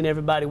and seeing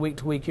everybody week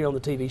to week here on the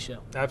TV show.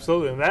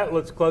 Absolutely. And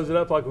let's close it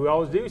up like we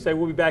always do. Say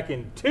we'll be back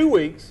in 2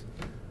 weeks.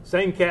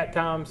 Same cat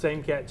time,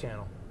 same cat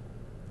channel.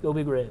 Go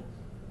Big Red.